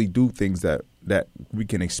physically do things that we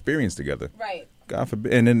can experience together. Right. God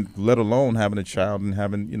forbid, and then let alone having a child and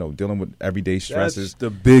having dealing with everyday That's stresses. the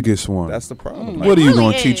biggest one. That's the problem. What are you Really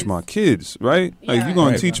going to is. teach my kids, right? Like, Yeah. you're going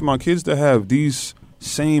Right. to teach my kids to have these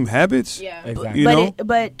same habits? Yeah. Exactly. You know?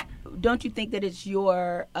 But don't you think that it's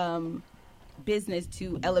your business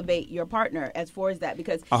to elevate your partner as far as that?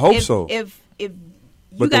 Because I hope if, so. If you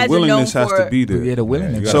But guys the willingness are known has for, to be there. Yeah, the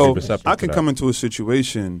willingness. You gotta So be receptive I to can that. come into a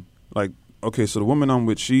situation like, okay, so the woman I'm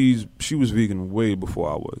with, she was vegan way before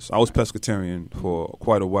I was. I was pescatarian for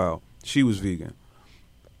quite a while. She was vegan.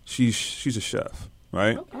 She's a chef,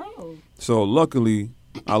 right? Oh. So luckily,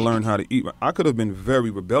 I learned how to eat. I could have been very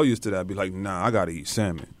rebellious to that. Be like, nah, I got to eat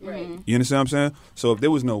salmon. Right. You understand what I'm saying? So if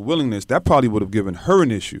there was no willingness, that probably would have given her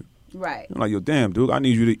an issue. Right. I'm like, yo, damn, dude, I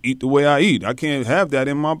need you to eat the way I eat. I can't have that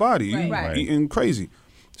in my body. You Right. eating crazy.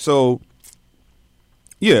 So,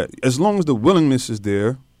 yeah, as long as the willingness is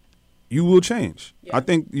there, you will change. Yeah. I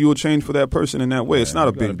think you will change for that person in that way. It's Yeah, not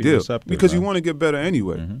a you gotta big be deal receptive, because you man. want to get better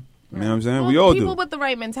anyway. You know what I'm saying? Well, we all people do. with the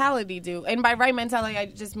right mentality do, and by right mentality, I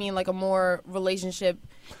just mean like a more relationship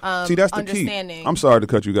See, that's the understanding. key. I'm sorry to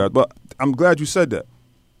cut you guys, but I'm glad you said that.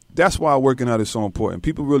 That's why working out is so important.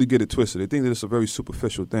 People really get it twisted. They think that it's a very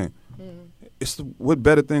superficial thing. What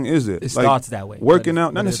better thing is it? It starts that way, Working but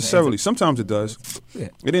out, not it doesn't necessarily. end up- Sometimes it does. Yeah.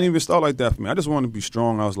 It didn't even start like that for me. I just wanted to be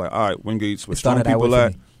strong. I was like, all right, Wingate's where It strong started that way people for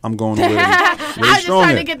at. me. I'm going to where I they was just strong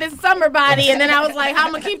trying to at. get this summer body, and then I was like, "How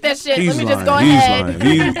I'm gonna keep that shit? He's Let me lying. just go He's ahead."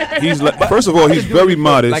 lying. He's first of all, he's very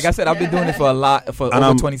modest. Like I said, I've been doing it for And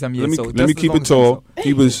over 20-some years. Let me keep it tall.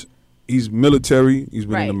 He's military. He's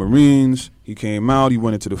been in the Right. Marines. He came out. He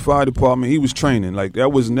went into the fire department. He was training. Like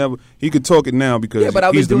that was never. He could talk it now because Yeah, but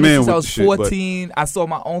I've been he's the doing man it since with I the was shit. but- 14. I saw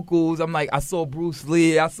my uncles. I'm like, I saw Bruce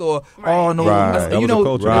Lee. I saw Arnold. Right. That You was know, the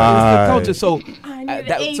culture. it was Right. the culture. So, I need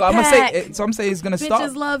an so I'm gonna eight-pack. say. So I'm saying it's gonna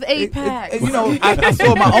start. Bitches love 8-packs. You know, I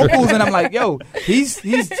saw my uncles and I'm like, yo, he's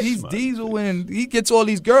Diesel and he gets all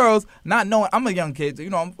these girls, not knowing I'm a young kid. So, you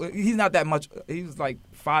know, he's not that much. He's like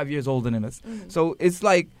 5 years older than us. So it's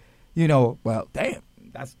like, you know, well, damn,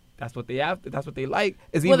 that's what they have. That's what they like.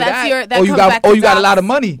 Is Well, either that's that, that or you comes got, back or to you got a dogs. lot of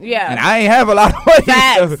money. Yeah. and I ain't have a lot of money.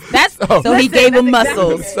 Facts. That's So he listen, gave them that's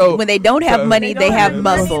muscles. exactly it. So- when they don't have money, they have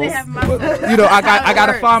muscles. They have muscles. You know, I got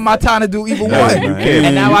to Works. find my time to do either No, one, you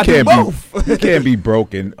and now I do both. You can't be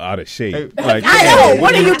broken out of shape. Like, I know.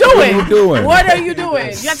 What are you doing? What are you doing? What are you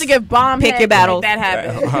doing? You have to give bomb Pick head your to make battles. that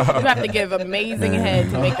happen. You have to give amazing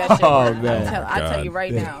head to make that shit Oh, work. man. I tell you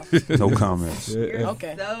right now. No comments.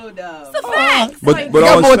 Okay. So dumb. It's a fact. But Like, but You I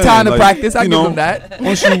got was more saying, time to like, practice. I you give know, them that.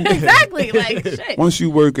 Once you exactly. Like shit. once you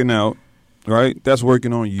working out, right? That's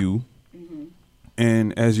working on you.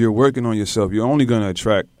 And as you're working on yourself, you're only going to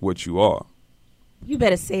attract what you are, You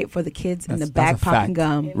better say it for the kids in the That's back a popping fact.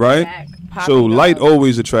 gum. right? Back, So popping light up.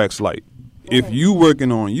 always attracts light. If you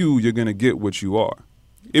working on you, you're going to get what you are.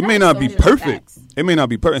 It may not be Those are the perfect. facts. It may not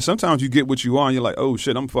be perfect. Sometimes you get what you are, and you're like, "Oh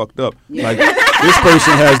shit, I'm fucked up." Like this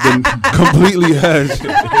person completely has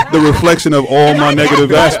the reflection of all my negative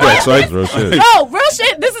aspects, right? Real shit. No, real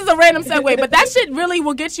shit. This is a random segue, but that shit really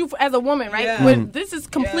will get you as a woman, right? When, this is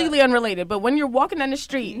completely unrelated, but when you're walking down the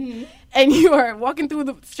street and you are walking through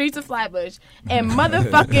the streets of Flatbush and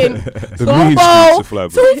motherfucking The mean streets of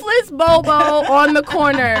Flatbush. Toothless Bobo on the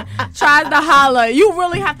corner tries to holler, you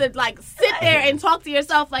really have to like sit there and talk to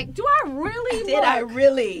yourself like, do I really Did look I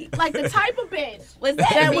really? like the type of bitch Was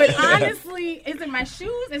that would me? honestly, is it my shoes?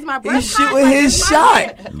 Is my breath He's hot? shooting Like, his is my shot.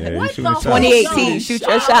 hair? Yeah, he's What shooting the his fuck? shot. 2018, No, shoot no,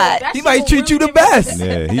 your shot. that He shit might will treat you the really best.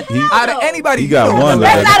 Yeah, he Out of anybody, He got you know, one the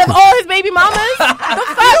Best leg. out of all his baby mamas? The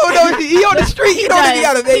fuck? No, he on the street. He don't think he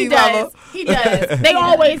got a baby he mama. does. He does. They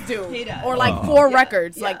always do. He does. Or like 4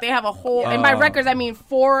 records. Like they have a whole, and by records I mean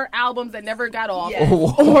 4 albums that never got off. Yeah.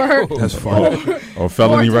 Or That's funny. Or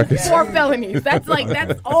felony 4 records. 4 felonies. That's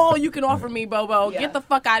all you can offer me, Bobo. Yeah. Get the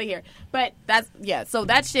fuck out of here. But that's so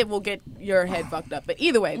that shit will get your head fucked up. But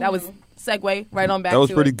either way, that was segue right on back. That was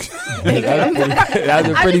to pretty it. good. That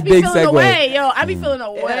was a I pretty just be big feeling segue. away, yo. I be feeling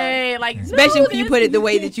away, like Especially no, when you this- put it the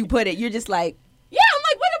way that you put it. You're just like, Yeah, I'm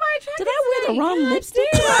like, what am I attracted Did I wear the to? wrong God lipstick?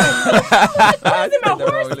 damn. What is in my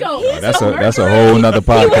horoscope? That's a whole nother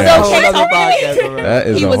podcast. okay Another talking. podcast, all right. That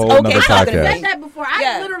is He a was whole okay nother talking. I podcast. said that before.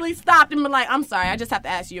 Yeah. I literally stopped and been like, I'm sorry, I just have to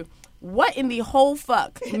ask you. What in the whole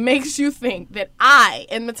fuck makes you think that I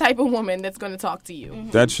am the type of woman that's going to talk to you?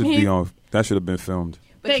 That should be on. That should have been filmed.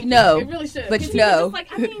 Thank no. you. It really should. But 'Cause you he was know. just like,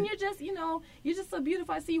 I mean, you're just, you're just so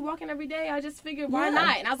beautiful. I see you walking every day. I just figured, why Yeah.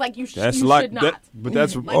 not? And I was like, you That's should like not. that. But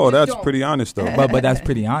that's Like, oh, just that's don't. pretty honest though. But that's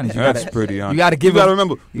pretty honest. You That's gotta- pretty honest. You got to give. You got to them-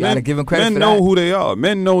 remember. You got to give them credit Men for know that. who they are.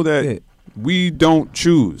 Men know that Yeah. we don't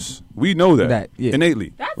choose. We know that, Yeah.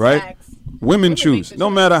 innately, That's right? facts. Women make choose. the No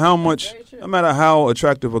choice. matter how much, Very true. no matter how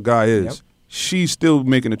attractive a guy is, Yep. she's still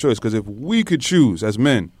making a choice. Because if we could choose as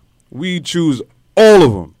men, we choose all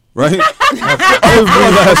of them, right? Every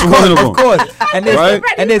last one of them. Of course, and there's Right?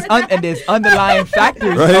 and there's underlying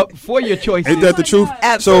factors Right? for your choices. Ain't that the truth?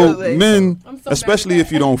 Absolutely. So men, I'm so especially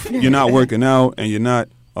mad if you're not working out and you're not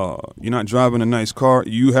driving a nice car,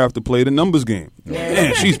 you have to play the numbers game.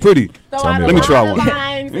 Man, she's pretty. Throw Tell out me a Let me lot try of one.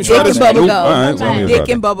 lines. Let me try Dick this. and bubble Nope. gum. All right, tell me Dick about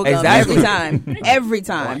and it. bubble gum Exactly. every time. Every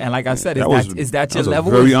time. And like I said, That is that that your was a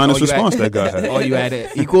level? very Or honest you at- response that guy had. Or you at an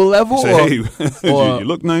equal level? Say, or, hey, or- you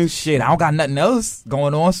look nice. shit, I don't got nothing else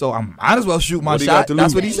going on, so I might as well shoot my What do you got shot. to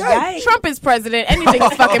That's lose? what he said. Right. Trump is president. Anything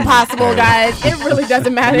is fucking possible, guys. It really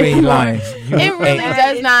doesn't matter You ain't anymore. lying. It really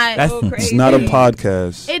does not. That's It's not a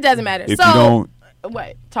podcast It doesn't matter. if so, you don't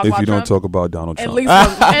what? Talk if about you don't Trump? talk about Donald At Trump. least,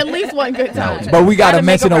 at least one good time. But we got to make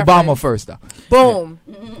mention a Obama reference. first, though. Boom.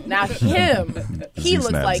 Now him, he looks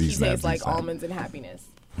Z-snap, like he Z-snap, tastes like Z-snap. almonds and happiness.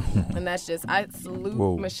 And that's just, I salute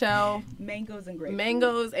Whoa. Michelle, Mangoes and grapes.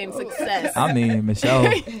 mangoes and success. I mean,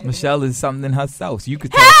 Michelle is something in herself. You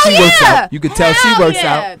could tell Hell she works yeah! out. You could tell Hell she works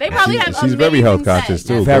yeah! out. They probably have She's very health amazing conscious sex.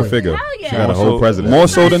 too. Very. Go figure. Hell yeah. She got a whole Also, president. more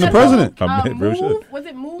so than the president. Real shit. Move? Was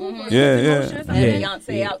it Move? Or Yeah, was it yeah. Motion or something? Yeah.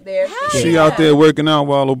 Beyonce out there. She out there working out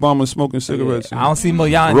while Obama's smoking cigarettes. I don't see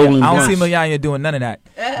Melania. Rolling I don't see blunts. Melania doing none of that.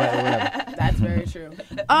 But whatever. That's very true.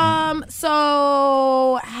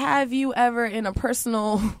 So have you ever in a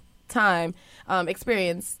personal time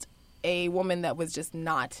experienced a woman that was just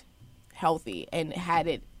not healthy and had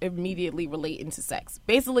it immediately relate into sex?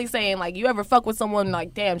 Basically saying like, you ever fuck with someone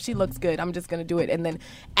like, damn, she looks good, I'm just gonna do it, and then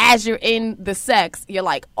as you're in the sex, you're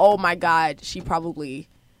like, oh my god, she probably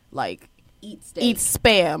like Eat steak. eats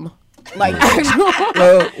spam, like actual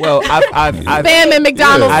Well, I've spam and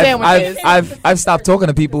McDonald's sandwiches. I've stopped talking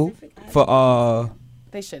to people for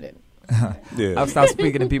They shouldn't. Yeah. I've stopped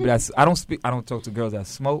speaking to people that I don't talk to girls that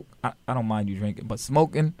smoke. I don't mind you drinking, but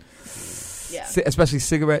smoking, Yeah. especially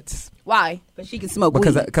cigarettes, Why? But she can smoke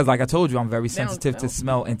because weed. like I told you, I'm very They don't- sensitive to no.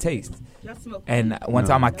 smell and taste. Y'all smoke And one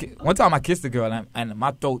time I kissed a girl and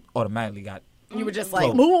my throat automatically got You were just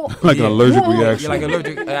like, Close. "Ooh." Like an allergic Whoa. reaction. like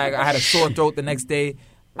allergic. I had a sore throat the next day.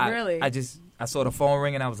 Really? I saw the phone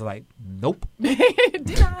ring and I was like, nope.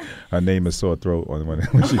 Her name is sore throat when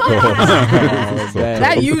she calls.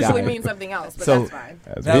 That usually means something else, but So- that's fine.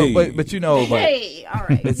 That's No, Hey. but you know, but Hey, all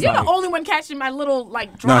right. It's You're like- the only one catching my little like.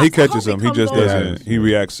 Drops. No, he I hope catches them. He comes just over doesn't. He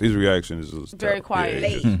reacts. His reaction is just very terrible. quiet. Yeah,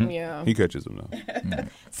 he just- Yeah. he catches them though.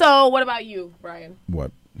 So, what about you, Brian?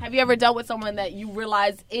 what? Have you ever dealt with someone that you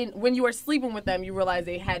realized when you were sleeping with them, you realized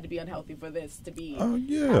they had to be unhealthy for this to be? Oh how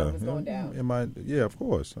yeah. it was going down. Yeah, of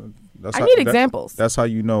course. That's I need examples. That's how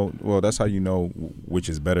you know. Well, that's how you know which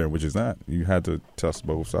is better and which is not. You had to test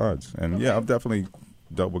both sides. And yeah, I've definitely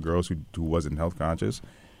dealt with girls who wasn't health conscious.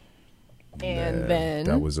 And then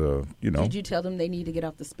that was Did you tell them they need to get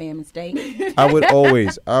off the spam and steak? I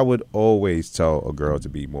would always tell a girl to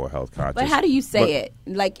be more health conscious. But how do you say But- it?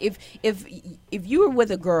 Like if you were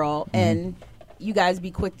with a girl and you guys be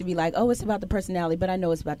quick to be like, oh, it's about the personality, but I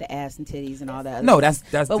know it's about the ass and titties and all that. Other no, stuff.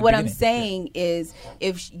 that's. But the what I'm beginning. saying is,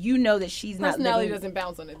 if you know that she's not personality living doesn't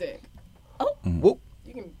bounce on a dick. Whoop.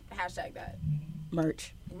 You can hashtag that.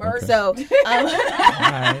 merch. Merch. So All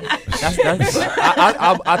right. That's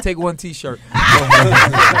I'll take one T-shirt.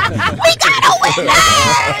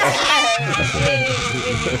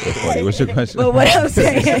 Funny. What's your question? But what I'm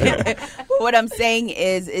saying, what I'm saying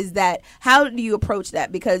is that how do you approach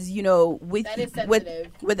that? Because you know, with That is with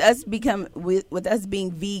sensitive. with us with us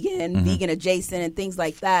being vegan, vegan adjacent, and things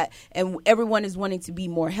like that, and everyone is wanting to be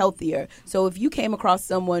more healthier. So if you came across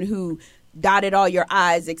someone who dotted all your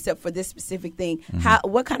I's except for this specific thing,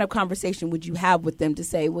 what kind of conversation would you have with them to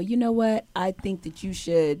say, well, you know what, I think that you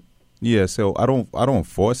should Yeah, so I don't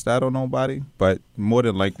force that on nobody, but more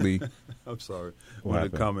than likely, I'm sorry. What One of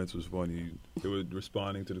happened? the comments was funny. They were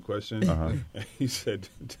responding to the question. Uh-huh. And he said,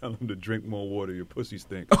 "Tell him to drink more water. Your pussy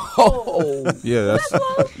stink." Oh, yeah,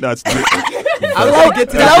 That's I like get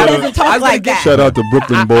to Flo that. doesn't talk like that. shout out to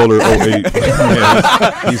Brooklyn Baller 08.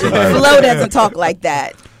 Yeah, he's hilarious. Flo doesn't talk like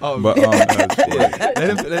that. Oh, but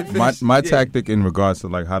yeah. my tactic in regards to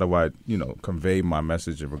like how do I convey my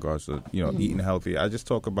message in regards to eating healthy. I just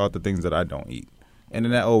talk about the things that I don't eat, and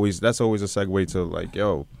then that's always a segue to like,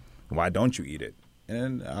 yo, why don't you eat it?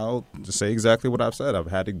 And I'll just say exactly what I've said. I've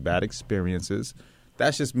had bad experiences.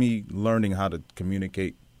 That's just me learning how to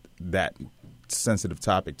communicate that sensitive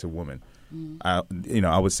topic to women. I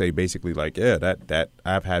would say basically like, yeah, that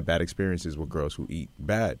I've had bad experiences with girls who eat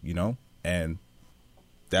bad, and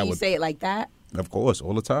that You would say it like that? of course,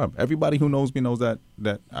 all the time. Everybody who knows me knows that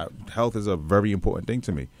health is a very important thing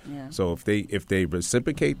to me. Yeah. So if they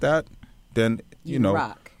reciprocate that, then You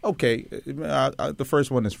rock. okay, the first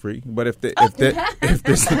one is free. But if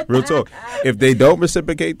this real talk, if they don't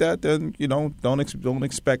reciprocate that, then don't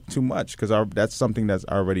expect too much because that's something that's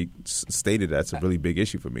already stated. That's a really big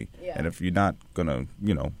issue for me. Yeah. And if you're not gonna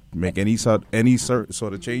make any sort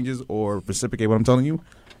of changes or reciprocate what I'm telling you.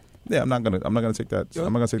 Yeah, I'm not gonna take that.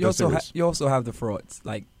 I'm not gonna take that serious. You also have the frauds.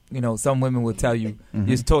 Like, some women will tell you, you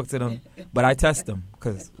just talk to them, but I test them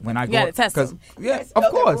because when I You go, gotta test them. yeah, of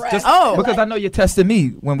course, just Oh. because I know you're testing me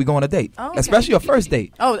when we go on a date, Oh, okay. especially a first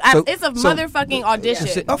date. Oh, So- it's a so- motherfucking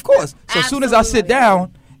audition. Of course. So as soon as I sit Absolutely.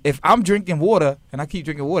 down, if I'm drinking water and I keep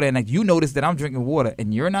drinking water, and like you notice that I'm drinking water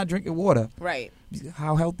and you're not drinking water, Right.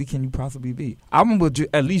 how healthy can you possibly be? I'm gonna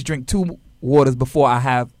at least drink 2 waters before I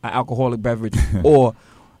have an alcoholic beverage or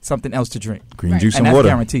something else to drink. Green Right. juice And and that's water.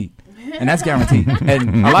 guaranteed. And that's guaranteed.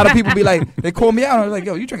 And a lot of people be like, they call me out and they're like,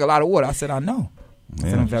 yo, you drink a lot of water. I said, I know. I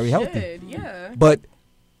said, I'm very healthy. Should, yeah. But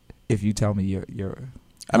if you tell me you're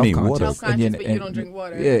I mean, health water. Health conscious conscious, but you don't drink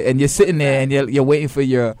water. Yeah, and you're sitting there and you're waiting for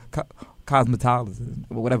your cosmetologist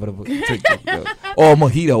or whatever, or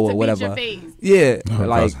mojito or To beat whatever. your face. Yeah, Oh,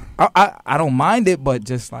 like I don't mind it, but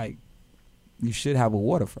just like you should have a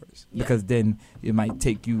water first Yeah. because then it might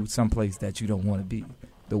take you someplace that you don't want to be.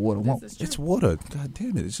 The water won't. This is true. It's water. God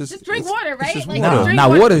damn it! It's Just drink it's- water, it's right? just Like, water. just drink Now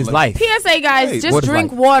water. water is life. PSA, guys, Hey, just water's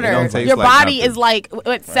drink like- it water. don't taste Your like body nothing. is like,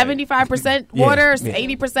 what, 75% Yeah, water, yeah.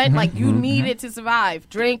 80%? Like, you need it to survive.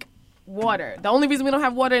 Drink water. The only reason we don't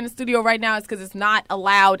have water in the studio right now is because it's not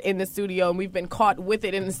allowed in the studio, and we've been caught with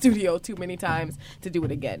it in the studio too many times to do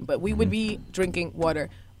it again. But we would be drinking water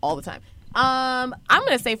all the time. I'm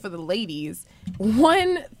going to say for the ladies,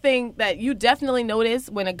 one thing that you definitely notice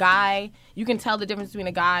when a guy, you can tell the difference between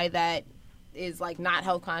a guy that is like not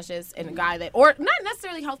health conscious and a guy that, or not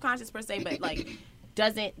necessarily health conscious per se, but like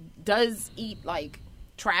does eat like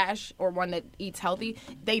trash or one that eats healthy,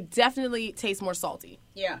 they definitely taste more salty.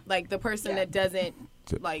 Yeah. Like the person that doesn't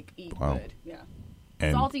like eat Wow. good. Yeah.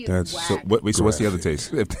 And Salty is that's whack. so so what's the other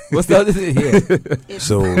taste? What's the other thing here?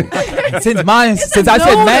 So Since I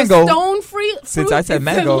said mango, stone free. Since I said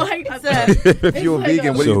mango. If you're a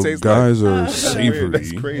vegan, what do you so taste guys like? are That's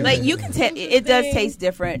savory. crazy. Like you can tell, it does taste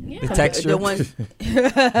different. Yeah. the texture. The one,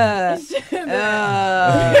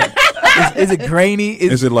 Is it grainy?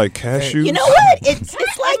 Is it like cashews? you know what? It's It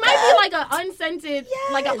like might be like an unscented,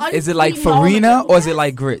 like an Is it like unsweet moment. farina or is it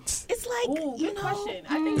like grits? it's like Ooh, you good know. question.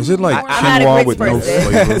 I think Is it like more I'm not a quinoa grits with no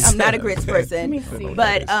person. flavor? I'm not a grits Let person. me see.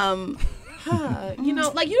 But you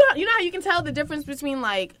know, like you know how you can tell the difference between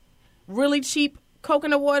like really cheap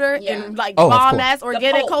coconut water Yeah. and like Oh, of bomb course. ass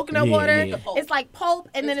organic pulp. coconut Yeah, water. yeah, yeah. It's like pulp,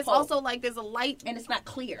 and then It's it's pulp. also like there's a light. and it's not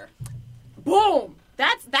clear. Boom.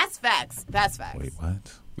 That's facts. That's facts. Wait,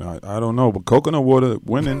 what? I don't know, but coconut water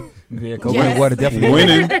winning. Yeah, coconut Yes. water definitely.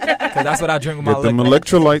 Winning. Because that's what I drink with my Get them liquor.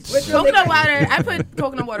 electrolytes. Coconut water. I put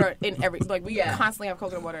coconut water in every. Like we constantly have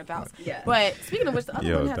coconut water at the house. Yeah. But speaking of which, the other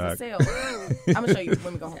Yo, one has Doc. a sale. I'm gonna show you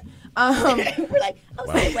when we go home. We're like, oh,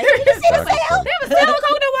 Wow. wait, did you see the sale? They have a sale of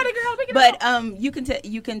coconut water, girl. Pick it But up.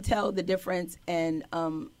 you can tell the difference, and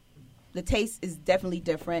the taste is definitely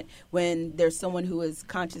different when there's someone who is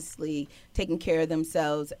consciously taking care of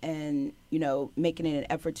themselves and making it an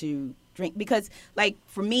effort to drink. Because like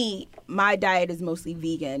for me, my diet is mostly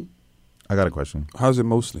vegan. I got a question. How's it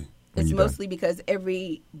mostly? When It's you done. mostly because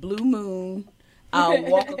every blue moon, I'll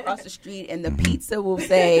walk across the street and the pizza will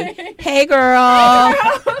say, "Hey, girl."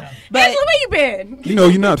 But Angela, where you been? You know,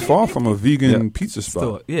 you're not far from a vegan Yeah. pizza spot.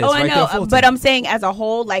 Store. Yeah, it's oh, right I there know, in Fulton. but I'm saying as a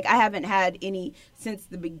whole, like I haven't had any since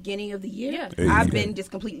the beginning of the year. Yeah. Hey. I've been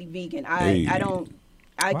just completely vegan. I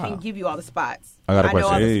I Wow. can give you all the spots. I got a know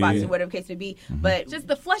question. all the Hey, spots yeah. and whatever case may be. But Just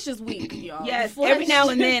the flesh is weak, y'all. yes, The flesh- every now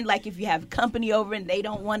and then, like if you have company over and they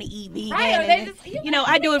don't want to eat vegan, Right, or and they then, just- you know,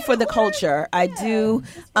 I do it for the culture. I do.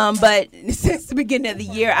 But since the beginning of the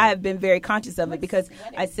year, I have been very conscious of it because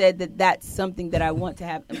I said that that's something that I want to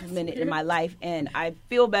have implemented in my life, and I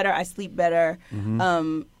feel better. I sleep better.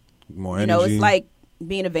 More You energy. know, it's like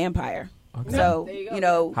being a vampire. Okay. So There you go. you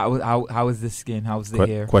know, How is the skin? How is the Que-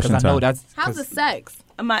 hair? 'Cause question I know time. that's How's the 'cause- sex?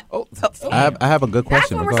 my I have a good That's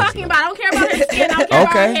question. what we're regardless talking of about. I don't care about her skin. I don't care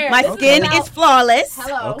Okay. about her hair. my This skin about- is flawless.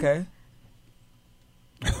 Hello. Okay.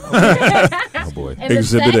 that. Oh boy. And the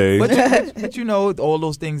Exhibit sex- A. But you know, all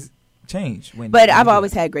those things change when. But when I've you do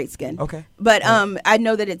always it. had great skin. Okay. But I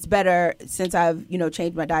know that it's better since I've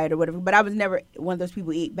changed my diet or whatever. But I was never one of those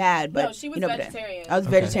people who eat bad. But No, she was but vegetarian. I was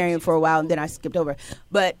vegetarian for a while, and then I skipped over.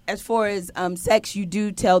 But as far as sex, you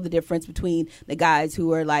do tell the difference between the guys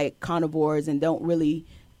who are like carnivores and don't really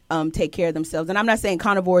take care of themselves. And I'm not saying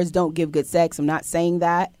carnivores don't give good sex. I'm not saying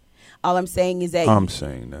that. All I'm saying is that I'm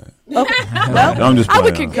saying that. well, I'm just. I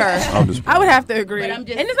would playing. concur. I'm just. I would have to agree. But I'm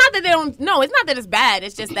just- and it's not that they don't. No, it's not that it's bad.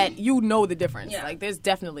 It's just that you know the difference. Yeah. Like there's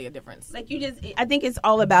definitely a difference. like I think it's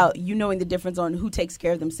all about you knowing the difference on who takes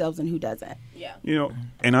care of themselves and who doesn't. Yeah. You know,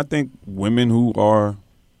 and I think women who are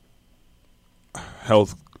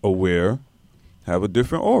health aware have a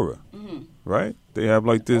different aura, right? They have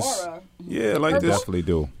like this, Aura? yeah, like They this. definitely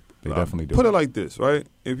do. They definitely do. Put it like this, right?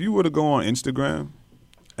 If you were to go on Instagram,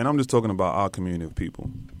 and I'm just talking about our community of people.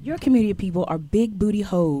 Your community of people are big booty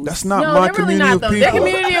hoes. That's not No, my they're really community not of though. people. Their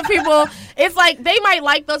community of people, it's like they might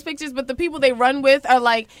like those pictures, but the people they run with are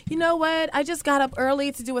like, you know what? I just got up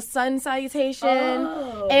early to do a sun salutation,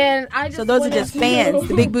 and I just So those are wanna just do- fans.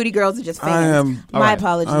 The big booty girls are just fans. I am. My Alright.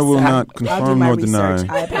 apologies. I will sir. not I'll do confirm my nor research.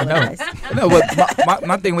 deny. I apologize. No, but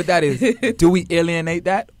my thing with that is, do we alienate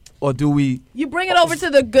that or do we? You bring it over to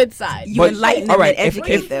the good side. You enlighten them and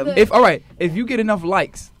educate them. If all right, if you get enough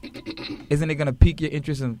likes, isn't it gonna pique your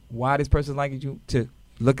interest in why this person liking you to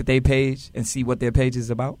look at their page and see what their page is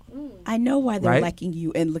about? I know why they're Right? liking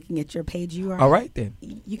you and looking at your page. You are. All right then.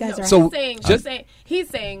 You guys are. So- He's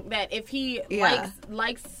saying that if he Yeah.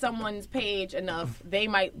 likes someone's page enough, they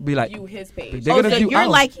might Be like- view his page. They're oh, gonna so view you're ours.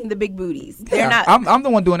 liking the big booties. They're Yeah, not. I'm the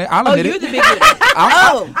one doing it. I'll oh, admit you're it. the big booty.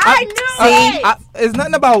 Oh, I knew See? it. It's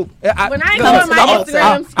nothing about. When I Come go to on my the altar.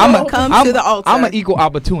 Instagram I'm scroll, Come to the altar. I'm an equal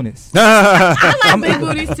opportunist. I like big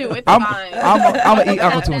booties too. It's I'm fine. I'm an equal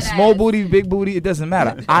opportunist. That Small ass. booty, big booty, it doesn't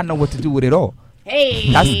matter. I know what to do with it all.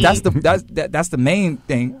 Hey, That's the main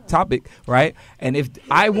topic, right? And if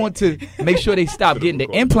I want to make sure they stop getting the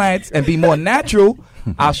implants and be more natural,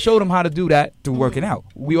 I'll show them how to do that through working out.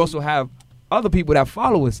 We also have other people that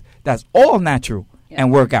follow us that's all natural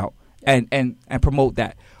and work out and promote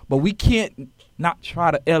that. But we can't not try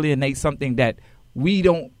to alienate something that we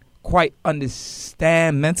don't quite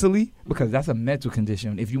understand mentally, because that's a mental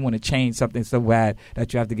condition. If you want to change something so bad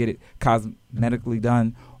that you have to get it cosmetically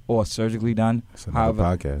done or surgically done, It's another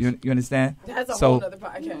however, podcast. you understand? that's a So whole other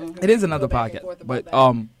podcast. it is another Go back and podcast, forth about but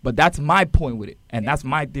that. but that's my point with it, and that's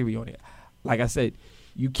my theory on it. Like I said,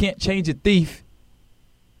 you can't change a thief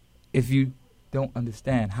if you don't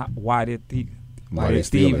understand why they're Why they're they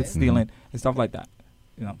steal it. stealing and stuff like that.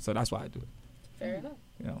 You know, so that's why I do it. Fair enough.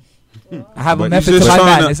 You know, I have a But method you're to just my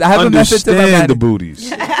trying madness. I have a method to my understand the madness.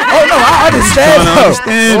 booties. Oh no, I understand. Trying to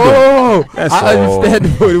understand them. Oh, That's I all. understand.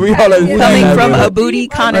 The booty. We all understand. Coming that, from bro. a booty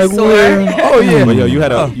connoisseur. Oh yeah. But yo, you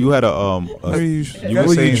had a What are you, you what were are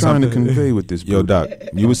you saying trying to something- convey with this? yo, booty? Doc.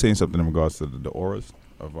 You were saying something in regards to the auras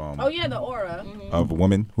of Oh yeah, the aura. of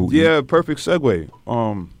women who eat. Yeah, perfect segue.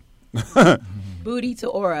 Booty to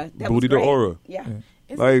aura. That was Booty to great. aura. Yeah.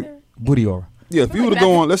 Isn't Like- there- Booty aura. Yeah, if you were to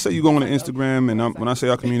go on, let's say you go on Instagram, and when I say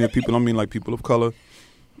our community of people, I mean like people of color,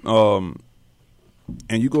 and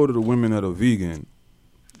you go to the women that are vegan,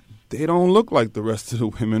 they don't look like the rest of the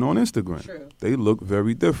women on Instagram. True. They look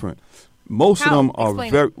very different. Most How? of them are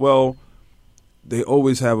Explain very it. well. They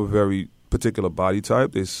always have a very particular body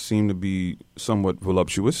type. They seem to be somewhat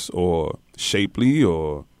voluptuous or shapely,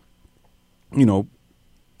 or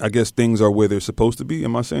I guess things are where they're supposed to be.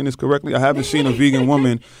 Am I saying this correctly? I haven't seen a vegan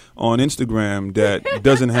woman on Instagram that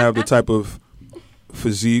doesn't have the type of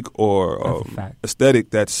physique or That's a fact. aesthetic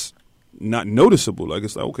that's not noticeable. Like,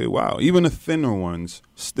 it's like, okay, wow. Even the thinner ones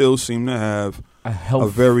still seem to have a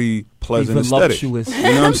very pleasant aesthetic. voluptuous. You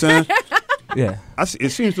know what I'm saying? Yeah. It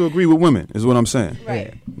seems to agree with women, is what I'm saying.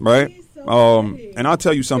 Right. Right? And I'll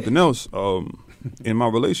tell you something else. In my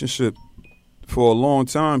relationship for a long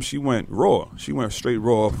time, she went raw. She went straight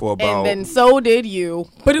raw for about. And then so did you.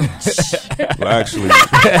 But well, actually,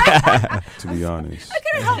 to be honest,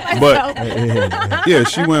 but yeah,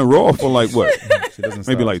 she went raw for like what? She doesn't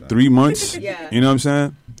Maybe stop, like so. 3 months. Yeah. You know what I'm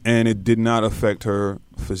saying? And it did not affect her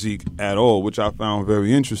physique at all, which I found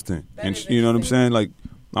very interesting. And you know what I'm saying? Like,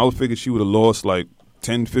 I would figure she would have lost like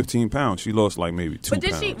 10, 15 pounds. She lost like maybe 2 But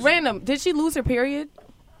did pounds. did she lose her period?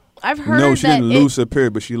 I've heard No, she that didn't lose her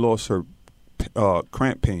period, but she lost her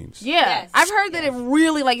cramp pains. Yeah, Yes. I've heard that it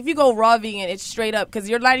really, like, if you go raw vegan, it's straight up, because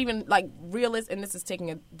you're not even, like, realistic, and this is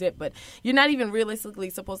taking a dip, but you're not even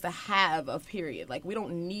realistically supposed to have a period. Like, we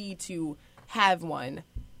don't need to have one,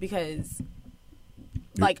 because,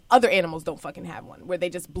 like, other animals don't fucking have one, where they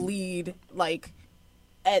just bleed, like,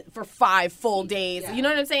 for 5 full days. Yeah. You know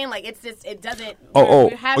what I'm saying? Like, it's just, it doesn't. Oh,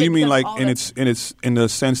 have you it mean because like all in the- it's in the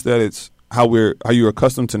sense that it's how you're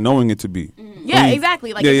accustomed to knowing it to be. Yeah, I mean,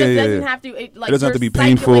 exactly. Like, yeah, it just yeah, doesn't yeah. have to. Like, It doesn't have to be your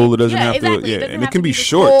painful. cycling- It doesn't yeah, have exactly. to. Yeah, doesn't and it have can to be this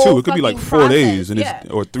short whole too. It could be like fucking 4 days, process. and Yeah. it's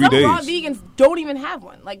or 3 Some days. raw vegans don't even have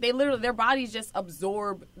one. Like, they literally, their bodies just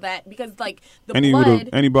absorb that, because, like, the Any blood.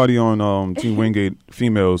 anybody on Team Wingate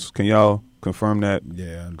females, can y'all confirm that?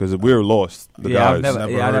 Yeah. Because we're lost. The Yeah, guys. I Never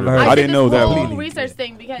never heard heard. of I it. didn't know that. Whole Completely. research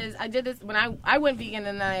thing, because I did this when I went vegan,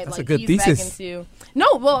 and then I That's like a good eased thesis. back into.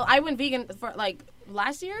 No, well, I went vegan for like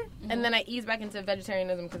last year, and then I eased back into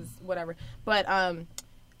vegetarianism because whatever. But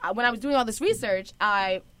when I was doing all this research,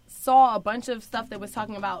 I saw a bunch of stuff that was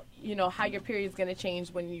talking about, you know, how your period's going to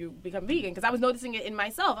change when you become vegan, because I was noticing it in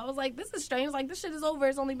myself. I was like, this is strange. Like, this shit is over.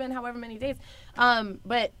 It's only been however many days.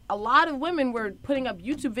 But a lot of women were putting up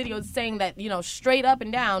YouTube videos saying that, you know, straight up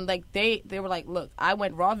and down, like they were like, look, I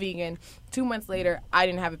went raw vegan. 2 months later, I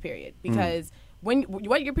didn't have a period, because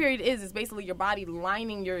what your period is basically your body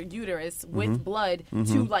lining your uterus with blood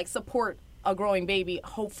to like support a growing baby,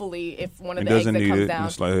 hopefully, if one of It the eggs doesn't that need comes it. down.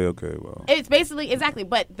 It's like, hey, okay, well. It's basically, exactly.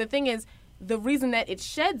 But the thing is, the reason that it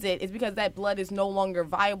sheds it is because that blood is no longer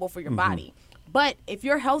viable for your body. But if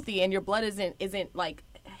you're healthy and your blood isn't like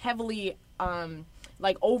heavily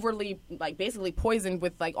like overly, like basically poisoned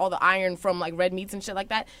with like all the iron from like red meats and shit like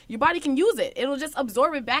that, your body can use it. It'll just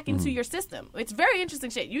absorb it back into your system. It's very interesting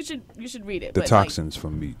shit. You should read it. The But, toxins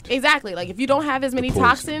from meat. Like, exactly. Like, if you don't have as many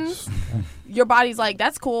poisons. toxins, your body's like,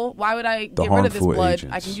 that's cool. Why would I get rid of this harmful blood?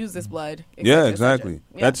 agents. I can use this blood. et Yeah, cetera, et exactly.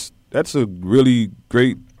 cetera. Yeah. That's a really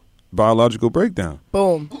great biological breakdown.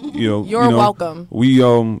 Boom. You know, You're welcome. We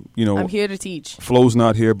you know, I'm here to teach. Flo's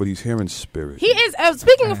not here, but he's here in spirit. He is.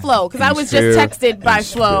 Speaking of Flo, because I was just here texted by in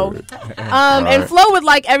Flo, spirit. and Flo would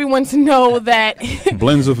like everyone to know that.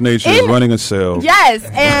 Blends of Nature is running a sale. Yes,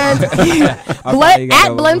 and you got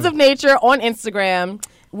that Blends one. of Nature on Instagram.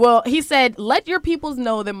 Well, he said, "Let your peoples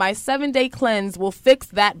know that my 7-day cleanse will fix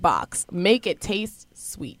that box, make it taste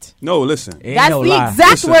sweet." No, listen. Ain't That's no the lie.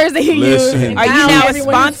 exact Listen, words that he listen. used. and Are you now now a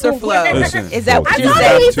everyone sponsor, is Flo? Listen. Is that what I you're thought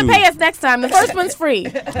have he needs to to- pay us next time. The first one's free. You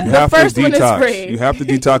have to first one is detox. free. You have to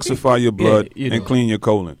detoxify your blood you and do. clean your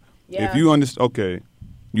colon. Yeah. If you understand, okay,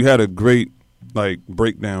 you had a great like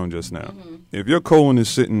breakdown just now. Mm-hmm. If your colon is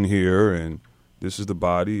sitting here and this is the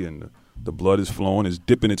body and the blood is flowing, it's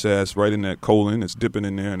dipping its ass right in that colon, it's dipping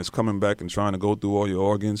in there and it's coming back and trying to go through all your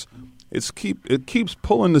organs. It keeps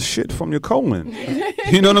pulling the shit from your colon.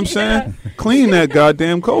 You know what I'm saying? Clean that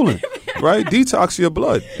goddamn colon, right? Detox your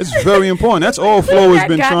blood. It's very important. That's all Flo has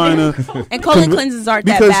been trying to. And colon cleanses aren't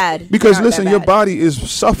that Because, bad. because They aren't listen, that your bad. body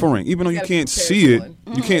is suffering, even though you gotta can't prepare see it. colon.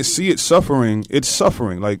 You can't see it suffering. It's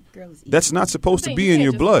suffering. Like Girls eat. that's not supposed to saying be you in can't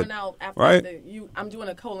your just blood, run out after right? I'm doing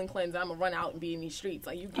a colon cleanse. I'm gonna run out and be in these streets.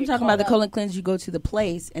 Like, you I'm get talking about the caught colon up. cleanse. You go to the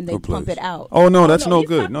place and they No pump place. it out. Oh no, that's no, no he's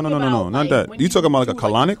good. talking No, about, not like, that. when You you talking about like a do,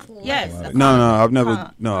 colonic? Yes. No, I've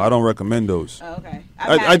never. No, I don't recommend those. Oh, okay.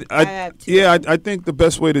 I think the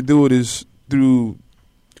best way to do it is through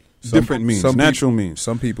different means, natural means.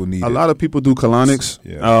 Some people need A it. lot of people do colonics.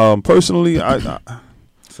 Yeah. Personally,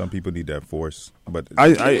 Some people need that force, but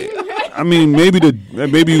I mean, maybe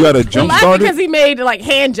you got to I'm jump laughing start because it. he made like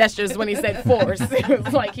hand gestures when he said force. It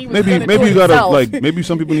was like he was Maybe gonna do you it got to himself. like maybe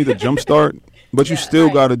some people need to jump start, but you still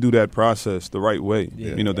right. got to do that process the right way.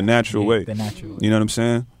 Yeah. You know, the natural way. The natural. You know what I'm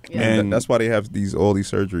saying? Yeah. And that's why they have all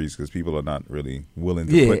these surgeries, because people are not really willing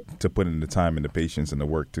to put in the time and the patience and the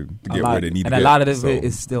work to get where they need to and get. a lot of So- it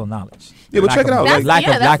is still knowledge. Yeah, but Lack check it of- out, That's, like-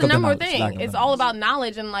 that's the of number knowledge, thing. lack of It's knowledge. all about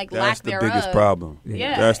knowledge and like that's lack the thereof. biggest problem.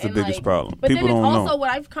 Yeah, That's the and, biggest like, problem. But People then it's don't also know. what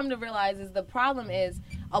I've come to realize is the problem is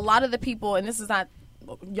a lot of the people, and this is not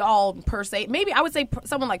y'all per se. Maybe I would say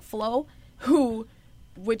someone like Flo,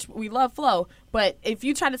 which we love Flo, but if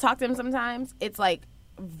you try to talk to him sometimes, it's like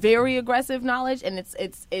very aggressive knowledge, and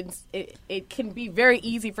it can be very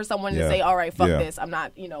easy for someone to Yeah. say, all right, fuck Yeah. this, I'm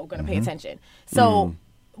not going to pay attention. So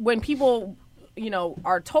when people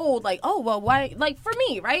are told like, oh, well, why? Like for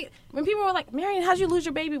me, right? When people were like, Marion, how'd you lose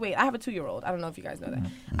your baby weight? I have a 2-year-old. I don't know if you guys know that.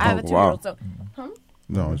 I have a 2-year-old. So,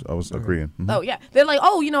 No, I was agreeing. Oh yeah, they're like,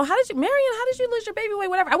 oh, Marion, how did you lose your baby weight?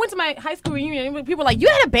 Whatever. I went to my high school reunion. And people were like, you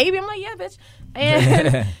had a baby? I'm like, yeah, bitch.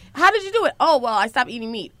 And how did you do it? Oh, well, I stopped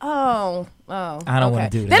eating meat. Oh. I don't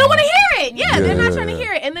want to do that. They don't want to hear it. Yeah, they're not trying to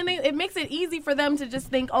hear it, and then it makes it easy for them to just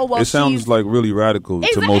think, oh, well, it sounds like really radical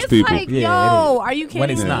to most it's people. Like, yo, are you kidding when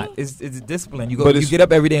it's me? not, it's discipline. You get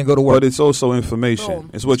up every day and go to work. But it's also information. Boom.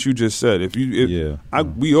 It's what you just said.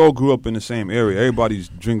 We all grew up in the same area. Everybody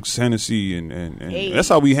drinks Hennessy, and that's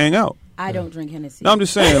how we hang out. I don't drink Hennessy. No, I'm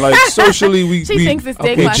just saying, like socially, we thinks it's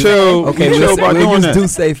we chill. Okay, we chill by doing that. do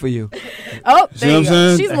say for you. Oh, See there what you I'm go.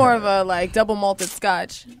 saying? She's more of a like double malted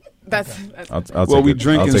Scotch. That's We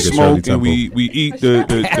drink and smoke, and we eat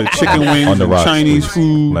the chicken wings On the and rocks, Chinese please.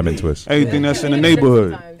 food, Lemon twist. everything that's in the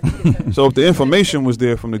neighborhood. So if the information was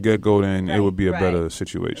there from the get-go, then it would be a better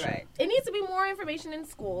situation. Right. It needs to be more information in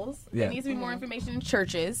schools. Yeah. It needs to be more information in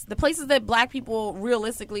churches. The places that black people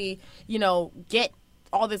realistically, get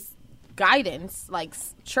all this guidance, like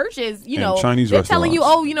churches, Chinese they're telling you,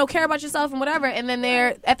 restaurants. care about yourself and whatever, and then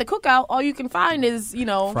they're at the cookout, all you can find is,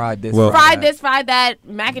 Fried this, fried this, fried that,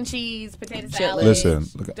 mac and cheese, potato salad. Listen,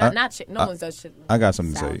 look, no one does shit. I got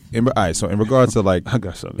something to say. All right, so in regards to like, I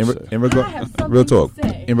got something to say. I have something real talk. to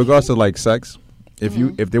say. In regards to like sex,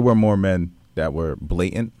 if there were more men that were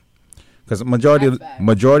blatant, because majority of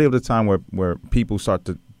the time where people start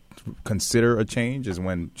to consider a change is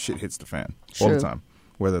when shit hits the fan all the time,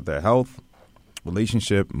 whether their health,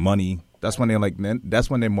 relationship, money. That's when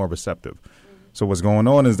they're more receptive. So what's going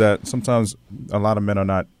on is that sometimes a lot of men are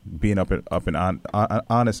not being up and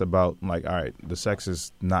honest about like, all right, the sex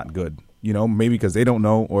is not good. Maybe because they don't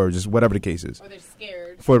know or just whatever the case is. Or they're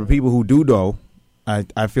scared. For the people who do know,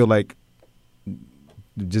 I feel like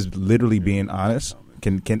just literally being honest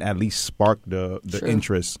can at least spark the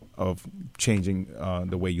interest of changing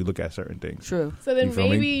the way you look at certain things. True. So then You feel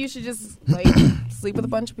maybe me? you should just like sleep with a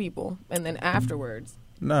bunch of people, and then afterwards,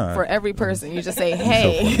 Nah. for every person, you just say,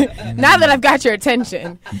 "Hey, now that I've got your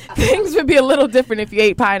attention, things would be a little different if you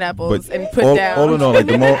ate pineapples and put down." All in all, like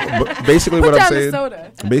basically put what I'm down the saying.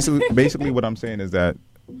 soda. Basically, what I'm saying is that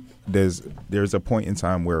there's a point in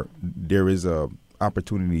time where there is a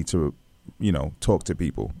opportunity to talk to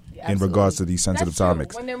people in regards to these sensitive That's true,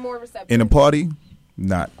 topics. when they're more receptive. In a party,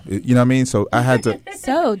 not. You know what I mean? So I had to.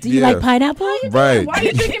 So, do you Yeah. like pineapple? Right. Why are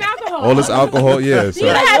you drinking alcohol? All this alcohol, yeah. So You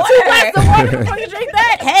gotta have 2 glasses of water before you drink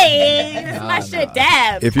that. Hey, this is my shit,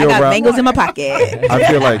 dab. if I you're got around, mangoes in my pocket. I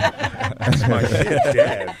feel like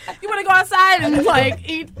You want to go outside and like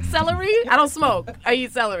eat celery? I don't smoke. I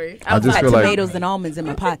eat celery. I just I feel got like- tomatoes and almonds in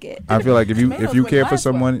my pocket. I feel like if you Tomatoes care with for glass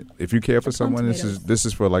someone, tomatoes. this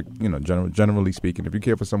is for like generally speaking. If you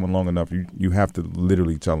care for someone long enough, you have to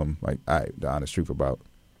literally tell them like, the honest truth about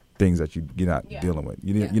things that you're not dealing with.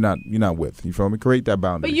 You're not with. You feel me? Create that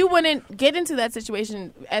boundary. But you wouldn't get into that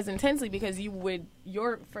situation as intensely because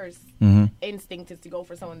your first instinct is to go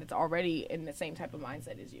for someone that's already in the same type of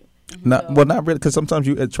mindset as you. not really, because sometimes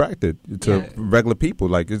you attracted to regular people.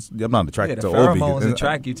 Like I'm not attracted the to old pheromones people.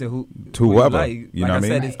 attract you to whoever. Like, You know what I I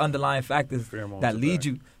mean? said, it's underlying factors that lead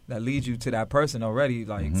you to that person already.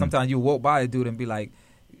 Like sometimes you walk by a dude and be like,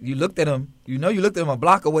 you looked at him, you looked at him a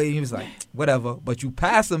block away, and he was like, whatever. But you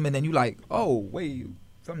pass him, and then you like, oh wait,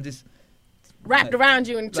 something just Wrapped around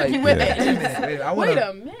you and took like, you with yeah, it. wait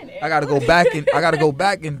a minute. I gotta go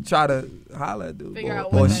back and try to holler at dude. Figure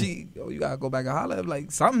out Or what you gotta go back and holler at him.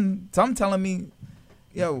 Like some telling me,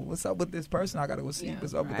 yo, what's up with this person? I gotta go see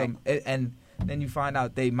what's up with them. And then you find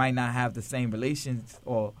out they might not have the same relations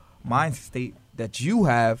or mind state that you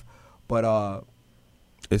have, but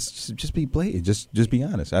It's just be blatant. Just be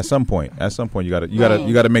honest. At some point, you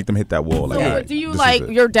gotta make them hit that wall. Like, So all right, do you this like is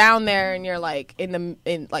it. you're down there and you're like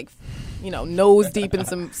nose deep in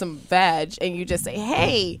some vag and you just say,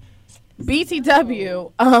 "Hey,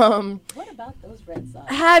 BTW, What about those red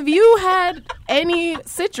socks? have you had any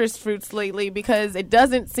citrus fruits lately? Because it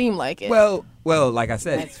doesn't seem like it." well, like I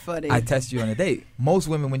said, That's funny. I test you on a date. Most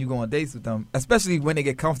women, when you go on dates with them, especially when they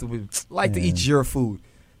get comfortable, like to eat your food.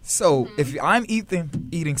 So if I'm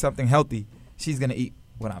eating something healthy, she's gonna eat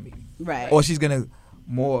what I'm eating, Right. or she's gonna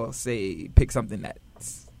more pick something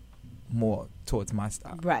that's more towards my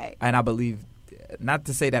style, Right. And I believe, not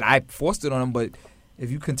to say that I forced it on them, but if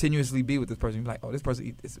you continuously be with this person, you're like, oh, this person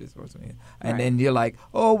eat this person eat. And then you're like,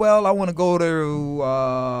 oh, well, I want to go to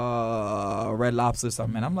Red Lobster or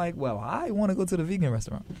something. And I'm like, well, I want to go to the vegan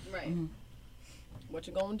restaurant. Right. What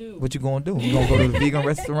you gonna do? What you gonna do? You gonna go to the vegan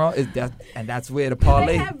restaurant? And that's where the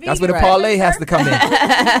parlay. have That's where the vegan parlay has to come in.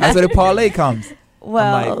 That's where the parlay comes.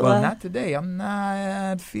 Well, I'm like, well, not today. I'm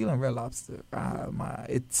not feeling Red Lobster.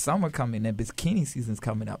 It's summer coming and bikini season's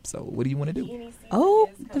coming up. So what do you want to do? Oh,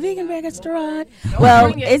 the vegan restaurant.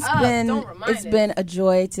 Well, bring it it's up. been Don't remind it's us. been a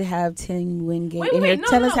joy to have Tim Wingate Wait, in here. no,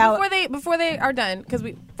 Tell us how. before they are done, because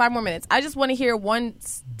we 5 more minutes. I just want to hear one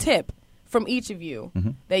tip from each of you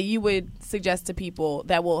that you would suggest to people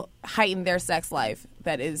that will heighten their sex life.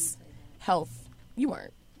 That is health. You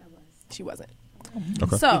weren't. She wasn't.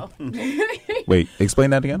 Okay. So Wait, explain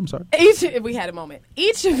that again. I'm sorry. if we had a moment,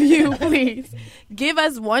 each of you, please give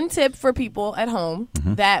us one tip for people at home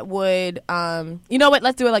that would, you know what?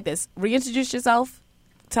 Let's do it like this. Reintroduce yourself.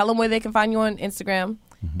 Tell them where they can find you on Instagram,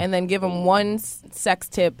 and then give them one sex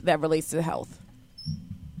tip that relates to health.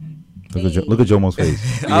 Look at Jomo's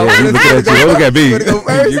face. I Yeah, was look at you. Look at me. You wanna go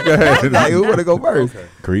first? You go ahead. Like, who want to go first?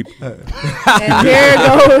 Creep. And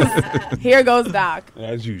here goes Doc.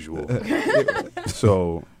 As usual.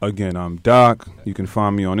 So, again, I'm Doc. You can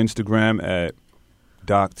find me on Instagram at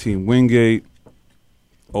Doc Team Wingate.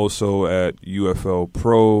 Also at UFL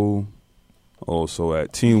Pro. Also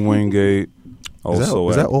at Team Wingate. Also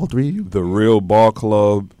Is at that all three of you? The Real Ball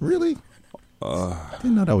Club. Really?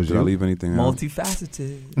 Didn't know that was Did I you. leave anything out?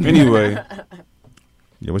 Multifaceted. Anyway,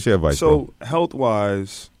 Yeah, what's your advice? so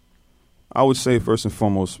health-wise, I would say first and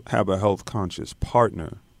foremost, have a health-conscious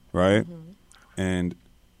partner, right? And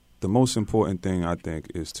the most important thing, I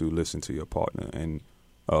think, is to listen to your partner and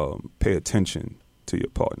pay attention to your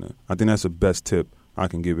partner. I think that's the best tip I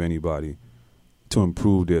can give anybody to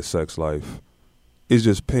improve their sex life, is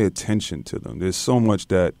just pay attention to them. There's so much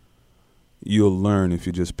that you'll learn if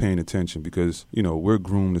you're just paying attention because, you know, we're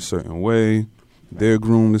groomed a certain way. They're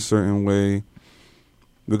groomed a certain way.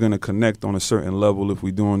 We're going to connect on a certain level if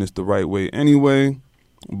we're doing this the right way anyway.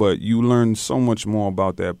 But you learn so much more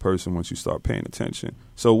about that person once you start paying attention.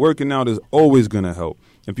 So working out is always going to help.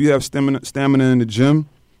 If you have stamina in the gym,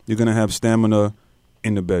 you're going to have stamina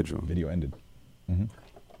in the bedroom. Video ended.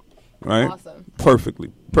 Right? Awesome.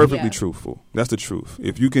 Perfectly Yeah. truthful. That's the truth.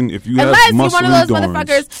 If you Unless have you're muscle one of those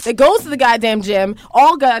endurance, motherfuckers that goes to the goddamn gym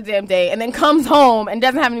all goddamn day and then comes home and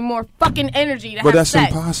doesn't have any more fucking energy to but have that's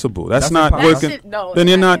sex. impossible. That's That's not impossible. working. That shit- no, then it's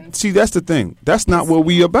you're not. not. See, that's the thing. That's not what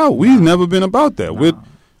we about. We've never been about that.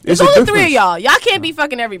 It's a only difference. 3 of y'all. Y'all can't be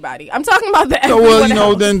fucking everybody. I'm talking about the So, everyone well, you know,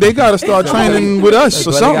 else. then they got to start training with us or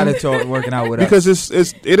Well, they something. gotta start working out with Because us.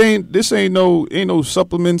 ain't no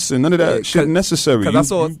supplements and none of that Yeah, shit necessary. 'cause I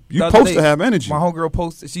saw You the other supposed day, to have energy. My homegirl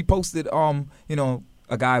posted. She posted. You know,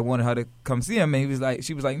 a guy wanted her to come see him, and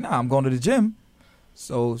she was like, "Nah, I'm going to the gym."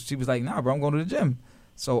 So she was like, "Nah, bro, I'm going to the gym."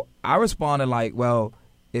 So I responded like, "Well,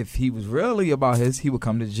 if he was really about he would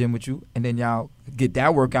come to the gym with you, and then y'all get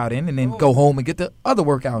that workout in, and then go home and get the other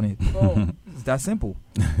workout in." It's that simple.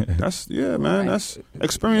 That's man. That's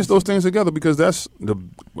experience those things together because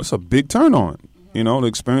what's a big turn on. You know, to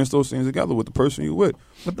experience those things together with the person you with.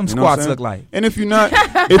 What them You know what I'm squats saying? look like? And if you're not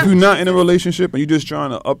in a relationship and you're just trying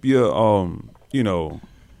to up your you know,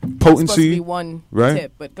 It's supposed to be potency, one right?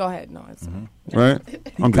 tip, but go ahead. No, it's right?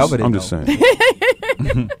 I'm covered just it,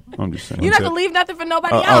 saying. I'm just saying. you're not gonna leave nothing for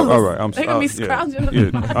nobody else. All right, They're gonna be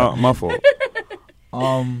scrounging. my fault.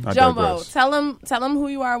 I Jumbo, digress. tell them who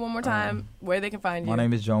you are one more time, where they can find you. My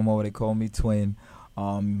name is Jomo. They call me Twin.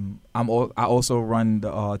 I also run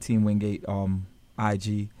the Team Wingate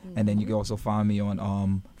IG, and then you can also find me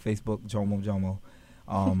on Facebook, Jomo.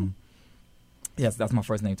 Yes, that's my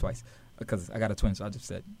first name twice because I got a twin, so I just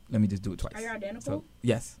said, let me just do it twice. Are you identical? So,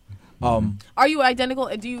 yes. Are you identical?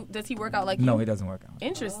 Does he work out like No, you? it doesn't work out.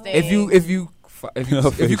 Interesting. If you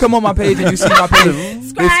come on my page and you see my page,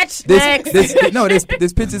 Scratch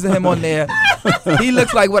there's pictures of him on there. He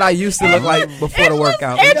looks like what I used to look like before the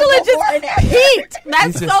workout. Angela just peaked.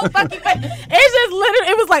 That's He's so just- fucking funny. It's just literally.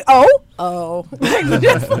 It was like, oh. Like,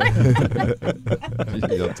 just like,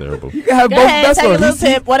 You're terrible. You can have Go both. ahead, That's take a what little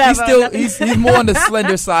tip, whatever. He's more on the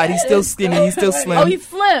slender side. He's still skinny. He's still slim. oh, he's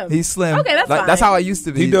slim. He's slim. Okay, that's like, That's fine. how I used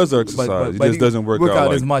to be. He does exercise. He just doesn't work out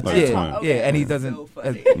like- as much. like yeah, Twin. yeah, and he doesn't.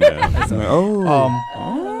 Yeah.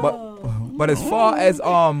 But as far as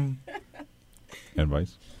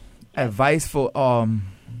Advice? advice for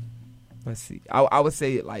let's see, I would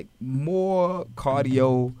say like more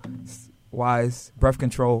cardio wise, breath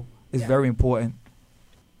control is very important.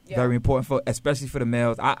 Yeah. Very important for especially for the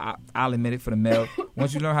males. I'll admit it for the males.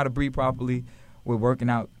 Once you learn how to breathe properly with working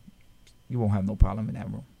out, you won't have no problem in that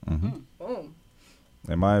room. Boom.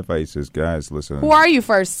 And my advice is, guys, listen. Who are you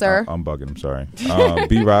first, sir? I'm bugging. I'm sorry.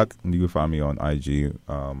 B Rock. You can find me on IG.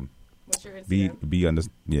 What's your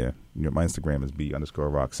Instagram? My Instagram is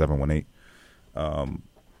B_Rock718.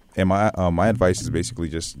 And my advice is basically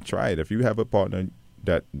just try it. If you have a partner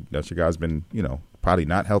that you guys been, probably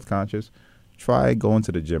not health conscious, try going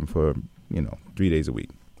to the gym for 3 days a week.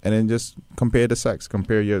 And then just compare the sex,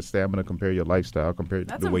 compare your stamina, compare your lifestyle, compare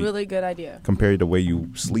That's the a way really good idea. compare the way you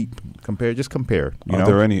sleep, compare. You Are know?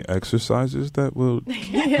 there any exercises that will do?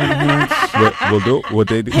 What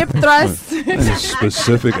they do? Hip thrust. Any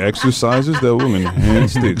specific exercises that will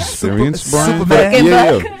enhance the experience, Brian? Superman.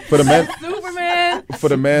 Yeah. For the men, Superman. for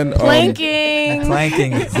the men, Planking.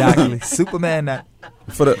 Planking, exactly. Superman. That.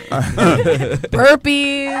 for the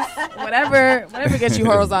Burpees. Whatever gets you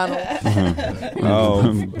horizontal.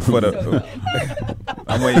 for the.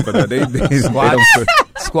 I'm waiting for that. They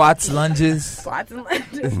Squats, lunges. Squats and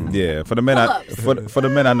lunges. Yeah, for the men, Pull-ups. for the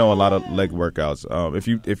men, I know a lot of leg workouts.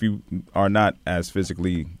 If you are not as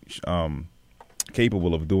physically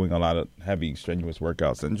capable of doing a lot of heavy, strenuous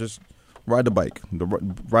workouts, then just ride the bike.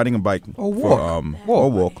 Riding a bike Or walk.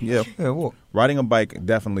 or walk. Yeah, Yeah, walk. riding a bike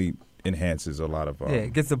definitely enhances a lot of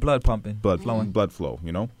It gets the blood pumping. blood flow. And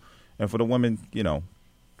for the women,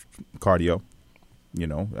 cardio.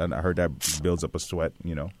 And I heard that builds up a sweat.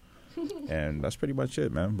 And that's pretty much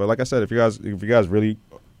it, man. But like I said, if you guys really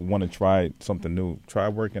want to try something new, try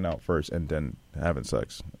working out first and then having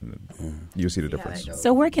sex. And then you'll see the difference.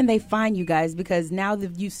 So where can they find you guys? Because now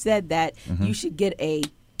that you said that, you should get a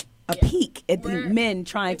peek at the men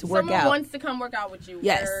trying to work Someone out. wants to come work out with you.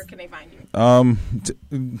 Yes. Where can they find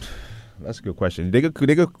you? That's a good question. They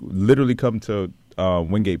could literally come to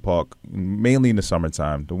Wingate Park mainly in the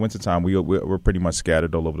summertime. The wintertime we're pretty much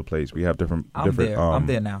scattered all over the place. We have different. I'm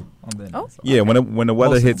there now. Oh. Yeah, when the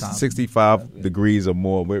weather Most of the hits time. 65 degrees or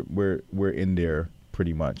more, we're in there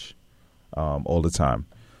pretty much all the time.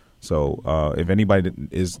 So if anybody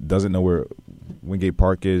doesn't know where Wingate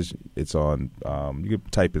Park is, it's on. You can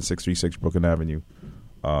type in 636 Brooklyn Avenue.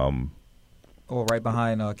 Or right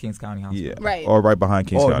behind Kings County Hospital. Yeah, Right. Or right behind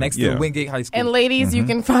Kings Or County. next yeah. to Wingate High School. And ladies, you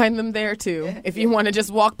can find them there too. If you want to just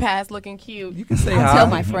walk past looking cute, You can say I'll hi. tell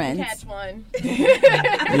my friends. catch one.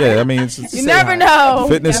 Yeah, I mean, it's You never know.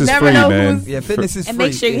 Fitness You is never free, know man. who's- Yeah, fitness is And free.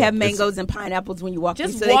 make sure you Yeah. have mangoes and pineapples when you walk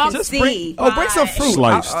Just through so walk- they can Just see. bring some fruit.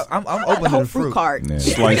 Sliced. I'm the open to whole the fruit fruit. cart. Yeah.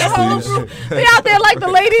 Slice, please. They out there like the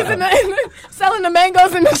ladies in the, selling the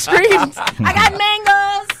mangoes in the streets. I got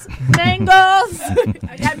mangoes.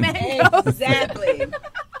 I got mangoes. Exactly.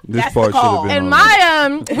 This That's part the should have call. been And on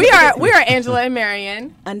my we are Angela and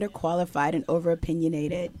Marion, Underqualified and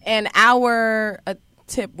overopinionated. and our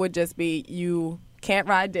tip would just be you can't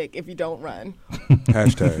ride dick if you don't run.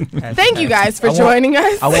 Hashtag. Thank you guys for I want- joining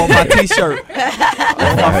us. I want my T-shirt.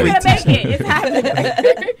 We're gonna make it. It's happening.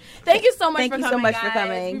 Thank you so much Thank for you so coming. much for guys.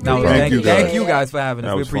 coming. We No, really Thank you, appreciate guys. thank you guys for having us.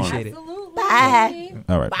 That We was fun. appreciate it. Absolutely. Bye.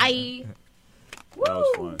 All right. Bye. That was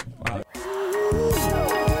fun.